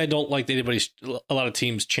 I said I don't like a lot of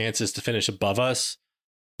teams' chances to finish above us,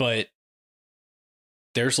 but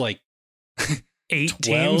there's like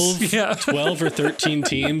 12 or 13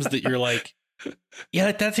 teams that you're like,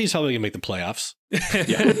 yeah, that team's probably gonna make the playoffs.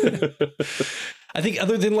 Yeah. I think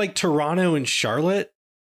other than like Toronto and Charlotte,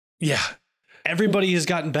 everybody has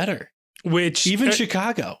gotten better. Which even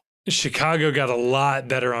Chicago got a lot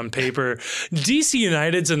better on paper. DC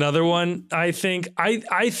United's another one. I think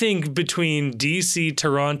between DC,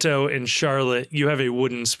 Toronto, and Charlotte, you have a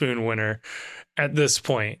wooden spoon winner at this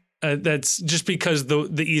point. That's just because the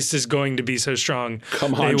East is going to be so strong.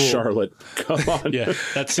 Come on, Charlotte. Come on. Yeah,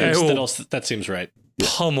 that seems right.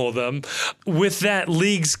 Pummel them. With that,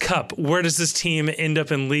 Leagues Cup. Where does this team end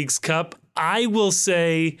up in Leagues Cup? I will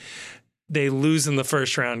say they lose in the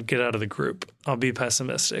first round, get out of the group. I'll be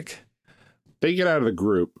pessimistic. They get out of the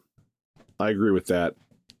group. I agree with that.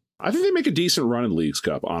 I think they make a decent run in Leagues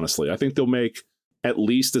Cup, honestly. I think they'll make at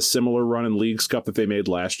least a similar run in Leagues Cup that they made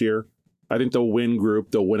last year. I think they'll win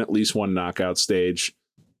group. They'll win at least one knockout stage.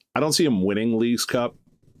 I don't see them winning Leagues Cup.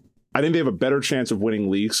 I think they have a better chance of winning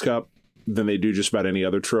Leagues Cup than they do just about any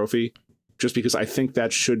other trophy, just because I think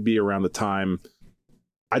that should be around the time.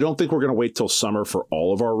 I don't think we're going to wait till summer for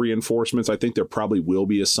all of our reinforcements. I think there probably will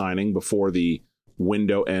be a signing before the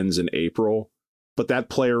window ends in April, but that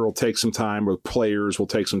player will take some time, or players will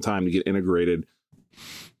take some time to get integrated.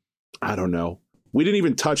 I don't know. We didn't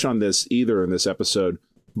even touch on this either in this episode,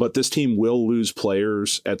 but this team will lose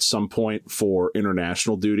players at some point for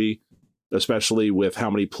international duty, especially with how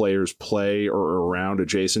many players play or are around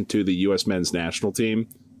adjacent to the U.S. men's national team.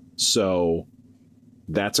 So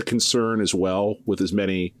that's a concern as well, with as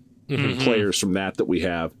many players from that we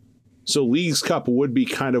have. So Leagues Cup would be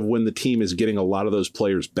kind of when the team is getting a lot of those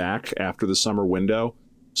players back after the summer window.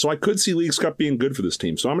 So I could see Leagues Cup being good for this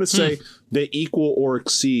team. So I'm going to say they equal or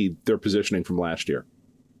exceed their positioning from last year.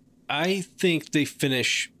 I think they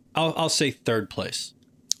finish, I'll say third place.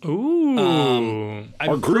 Ooh.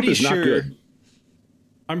 Our group is not good.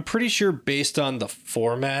 I'm pretty sure based on the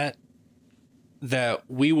format that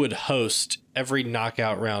we would host every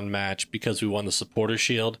knockout round match because we won the Supporter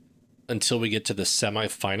Shield until we get to the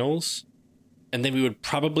semifinals. And then we would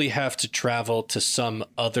probably have to travel to some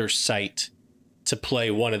other site to play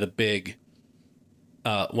one of the big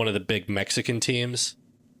Mexican teams.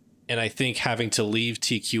 And I think having to leave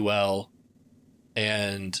TQL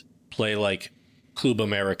and play like Club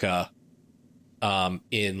America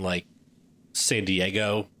in like San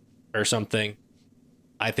Diego or something,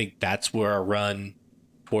 I think that's where our run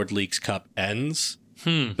toward Leagues Cup ends.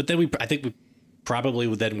 But then I think we probably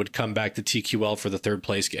would come back to TQL for the third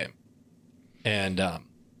place game. And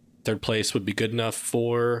third place would be good enough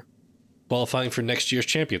for qualifying for next year's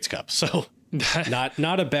Champions Cup. So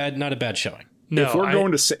not a bad showing. No, if we're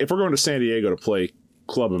going to San Diego to play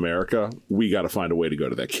Club America, we got to find a way to go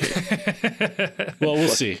to that game. Well, we'll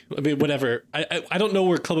see. I mean, whatever. I don't know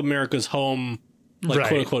where Club America's home, like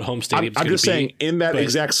quote unquote home stadium. I'm just saying, in that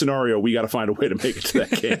exact scenario, we got to find a way to make it to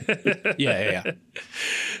that game. Yeah.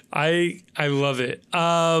 I love it.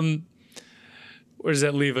 Where does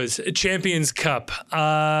that leave us? Champions Cup.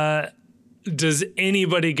 Does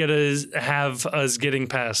anybody have us getting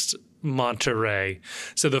past Monterrey?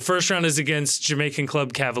 So the first round is against Jamaican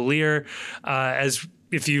Club Cavalier.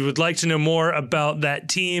 If you would like to know more about that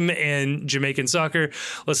team and Jamaican soccer,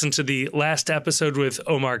 listen to the last episode with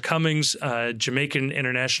Omar Cummings, Jamaican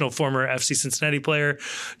international former FC Cincinnati player,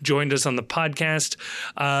 joined us on the podcast.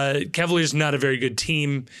 Cavalier's not a very good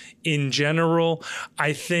team in general.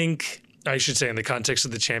 I think I should say in the context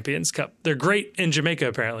of the Champions Cup. They're great in Jamaica,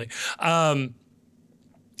 apparently.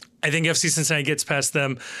 I think FC Cincinnati gets past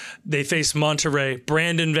them. They face Monterrey.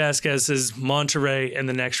 Brandon Vasquez's Monterrey in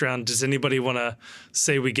the next round. Does anybody want to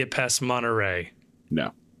say we get past Monterrey?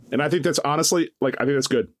 No. And I think that's honestly, I think that's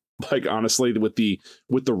good. Honestly, with the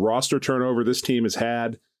roster turnover this team has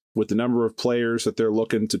had, with the number of players that they're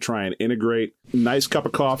looking to try and integrate, nice cup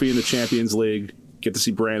of coffee in the Champions League. Get to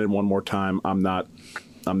see Brandon one more time. I'm not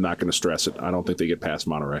going to stress it. I don't think they get past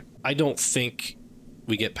Monterrey. I don't think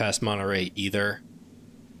we get past Monterrey either.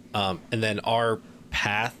 And then our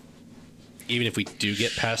path, even if we do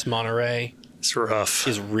get past Monterrey, it's rough.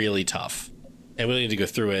 Is really tough. And we need to go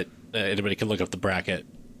through it. Anybody can look up the bracket,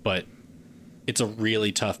 but it's a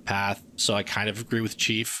really tough path. So I kind of agree with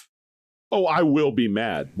Chief. Oh, I will be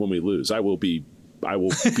mad when we lose. I will be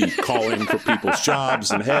calling for people's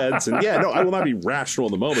jobs and heads. And I will not be rational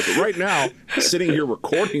in the moment. But right now, sitting here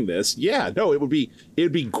recording this, it would be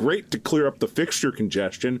great to clear up the fixture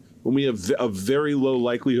congestion when we have a very low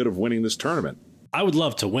likelihood of winning this tournament. I would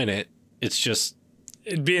love to win it. It's just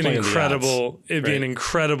It'd be an incredible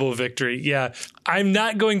victory. Yeah. I'm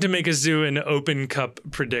not going to make us do an Open Cup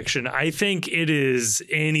prediction. I think it is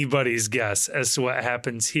anybody's guess as to what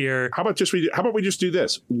happens here. How about we just do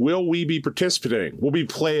this? Will we be participating? Will we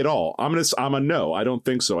play at all? I'm a no. I don't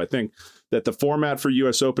think so. I think that the format for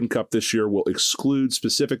US Open Cup this year will exclude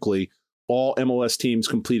specifically all MLS teams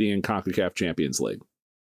competing in CONCACAF Champions League.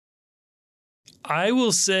 I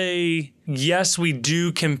will say, yes, we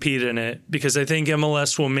do compete in it because I think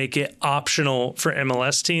MLS will make it optional for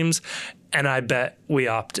MLS teams. And I bet we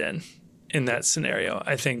opt in that scenario.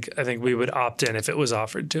 I think we would opt in if it was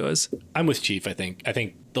offered to us. I'm with Chief. I think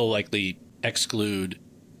they'll likely exclude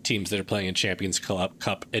teams that are playing in Champions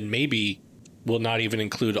Cup and maybe will not even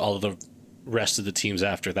include all of the rest of the teams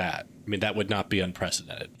after that. I mean, that would not be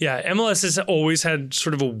unprecedented. Yeah, MLS has always had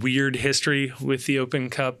sort of a weird history with the Open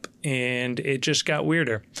Cup, and it just got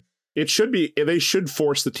weirder. It should be. They should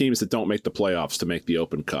force the teams that don't make the playoffs to make the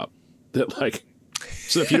Open Cup.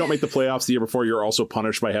 So if you don't make the playoffs the year before, you're also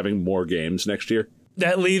punished by having more games next year.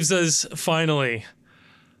 That leaves us finally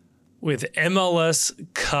with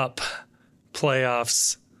MLS Cup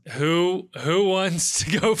playoffs. Who wants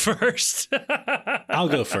to go first? I'll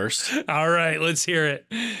go first. All right, let's hear it.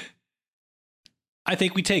 I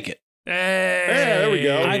think we take it. Hey, there we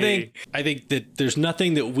go. I think that there's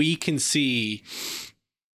nothing that we can see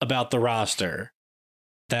about the roster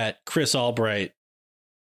that Chris Albright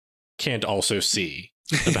can't also see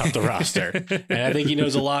about the roster. And I think he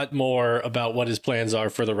knows a lot more about what his plans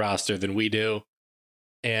are for the roster than we do.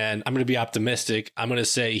 And I'm going to be optimistic. I'm going to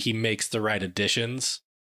say he makes the right additions.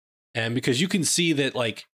 And because you can see that,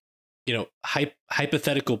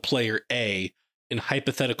 hypothetical player A and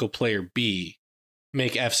hypothetical player B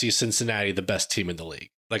make FC Cincinnati the best team in the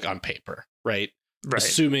league. like on paper, right? Right.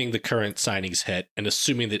 Assuming the current signings hit and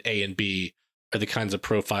assuming that A and B are the kinds of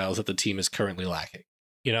profiles that the team is currently lacking,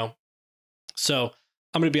 So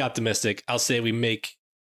I'm going to be optimistic. I'll say we make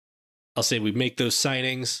those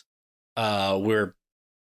signings. We're,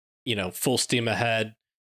 full steam ahead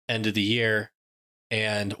end of the year.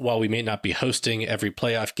 And while we may not be hosting every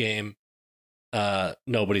playoff game,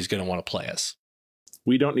 nobody's going to want to play us.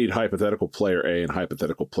 We don't need hypothetical player A and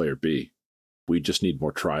hypothetical player B. We just need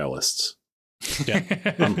more trialists. Yeah,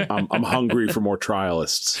 I'm hungry for more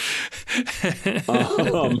trialists.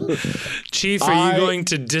 Chief, are you going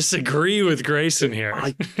to disagree with Grayson here?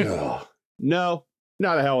 No,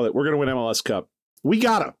 not the hell with it. We're going to win MLS Cup. We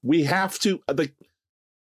have to.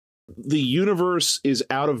 The universe is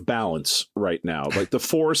out of balance right now. Like the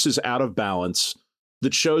force is out of balance.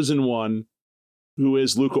 The chosen one, who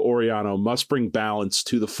is Luca Oriano, must bring balance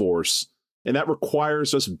to the force. And that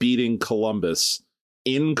requires us beating Columbus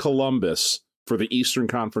in Columbus for the Eastern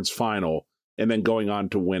Conference Final and then going on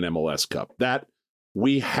to win MLS Cup. That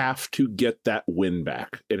we have to get that win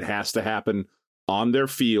back. It has to happen on their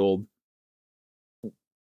field.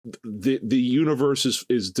 The universe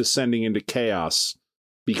is descending into chaos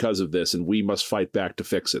because of this, and we must fight back to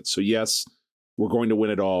fix it. So yes, we're going to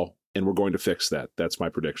win it all, and we're going to fix that. That's my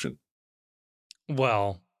prediction.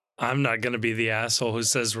 Well, I'm not going to be the asshole who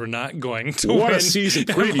says we're not going to What win a season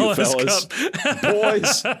preview, MLS fellas.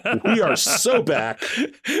 Boys, we are so back.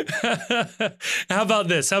 How about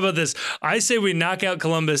this? I say we knock out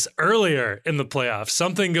Columbus earlier in the playoffs.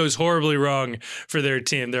 Something goes horribly wrong for their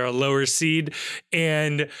team. They're a lower seed,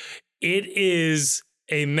 and it is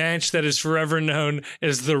a match that is forever known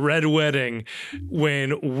as the Red Wedding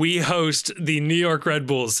when we host the New York Red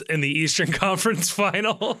Bulls in the Eastern Conference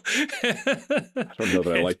Final. I don't know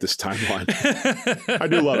that I like this timeline. I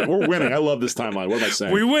do love it. We're winning. I love this timeline. What am I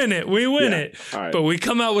saying? We win it. All right. But we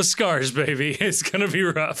come out with scars, baby. It's going to be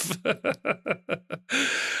rough.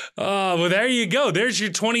 Well, there you go. There's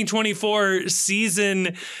your 2024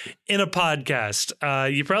 season in a podcast.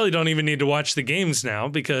 You probably don't even need to watch the games now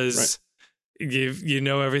because... Right. You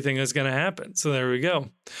know everything is going to happen. So there we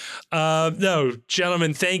go. No,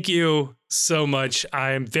 gentlemen, thank you so much.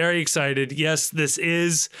 I am very excited. Yes, this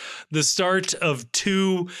is the start of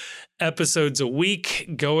 2 episodes a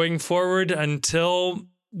week going forward until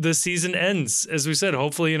the season ends, as we said,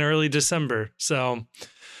 hopefully in early December. So,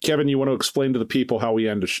 Kevin, you want to explain to the people how we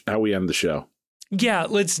end the show? Yeah,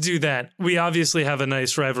 let's do that. We obviously have a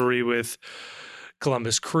nice rivalry with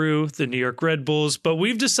Columbus Crew, the New York Red Bulls, but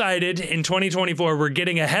we've decided in 2024 we're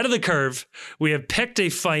getting ahead of the curve. We have picked a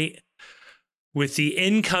fight with the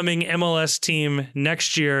incoming MLS team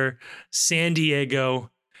next year, San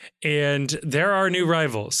Diego, and they're our new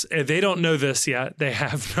rivals. They don't know this yet. They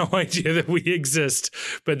have no idea that we exist,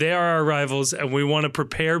 but they are our rivals, and we want to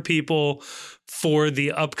prepare people for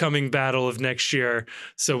the upcoming battle of next year.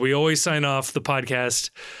 So we always sign off the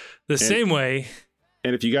podcast the same way.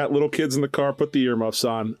 And if you got little kids in the car, put the earmuffs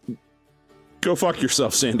on. Go fuck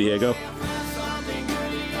yourself, San Diego.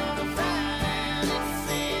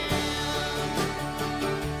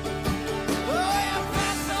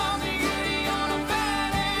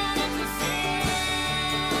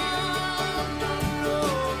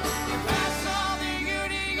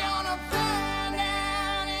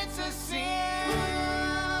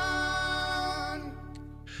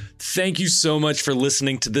 Thank you so much for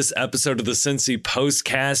listening to this episode of the Cincy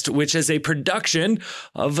Postcast, which is a production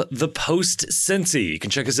of The Post Cincy. You can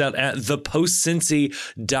check us out at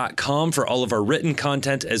thepostcincy.com for all of our written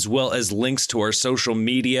content, as well as links to our social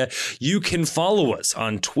media. You can follow us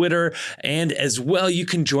on Twitter, and as well, you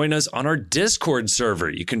can join us on our Discord server.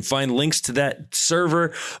 You can find links to that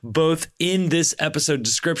server both in this episode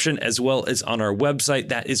description as well as on our website.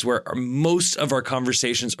 That is where most of our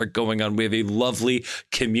conversations are going on. We have a lovely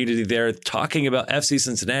community there talking about FC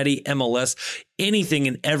Cincinnati, MLS, anything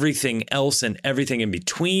and everything else and everything in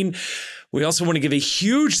between. We also want to give a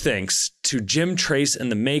huge thanks to Jim Trace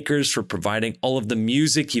and the Makers for providing all of the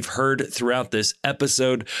music you've heard throughout this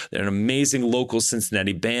episode. They're an amazing local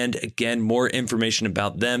Cincinnati band. Again, more information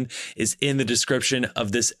about them is in the description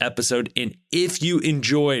of this episode. And if you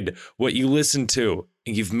enjoyed what you listened to,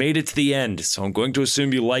 and you've made it to the end, so I'm going to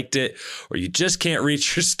assume you liked it, or you just can't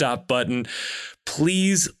reach your stop button,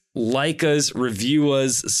 please like us, review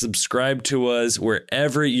us, subscribe to us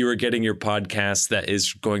wherever you are getting your podcasts. That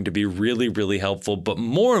is going to be really, really helpful. But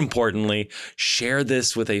more importantly, share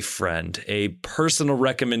this with a friend. A personal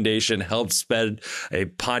recommendation helps spread a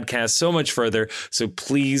podcast so much further. So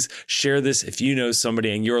please share this if you know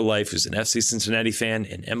somebody in your life who's an FC Cincinnati fan,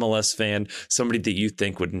 an MLS fan, somebody that you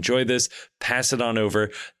think would enjoy this. Pass it on over.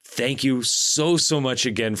 Thank you so much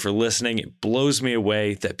again for listening. It blows me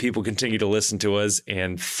away that people continue to listen to us.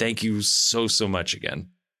 And thank you so much again.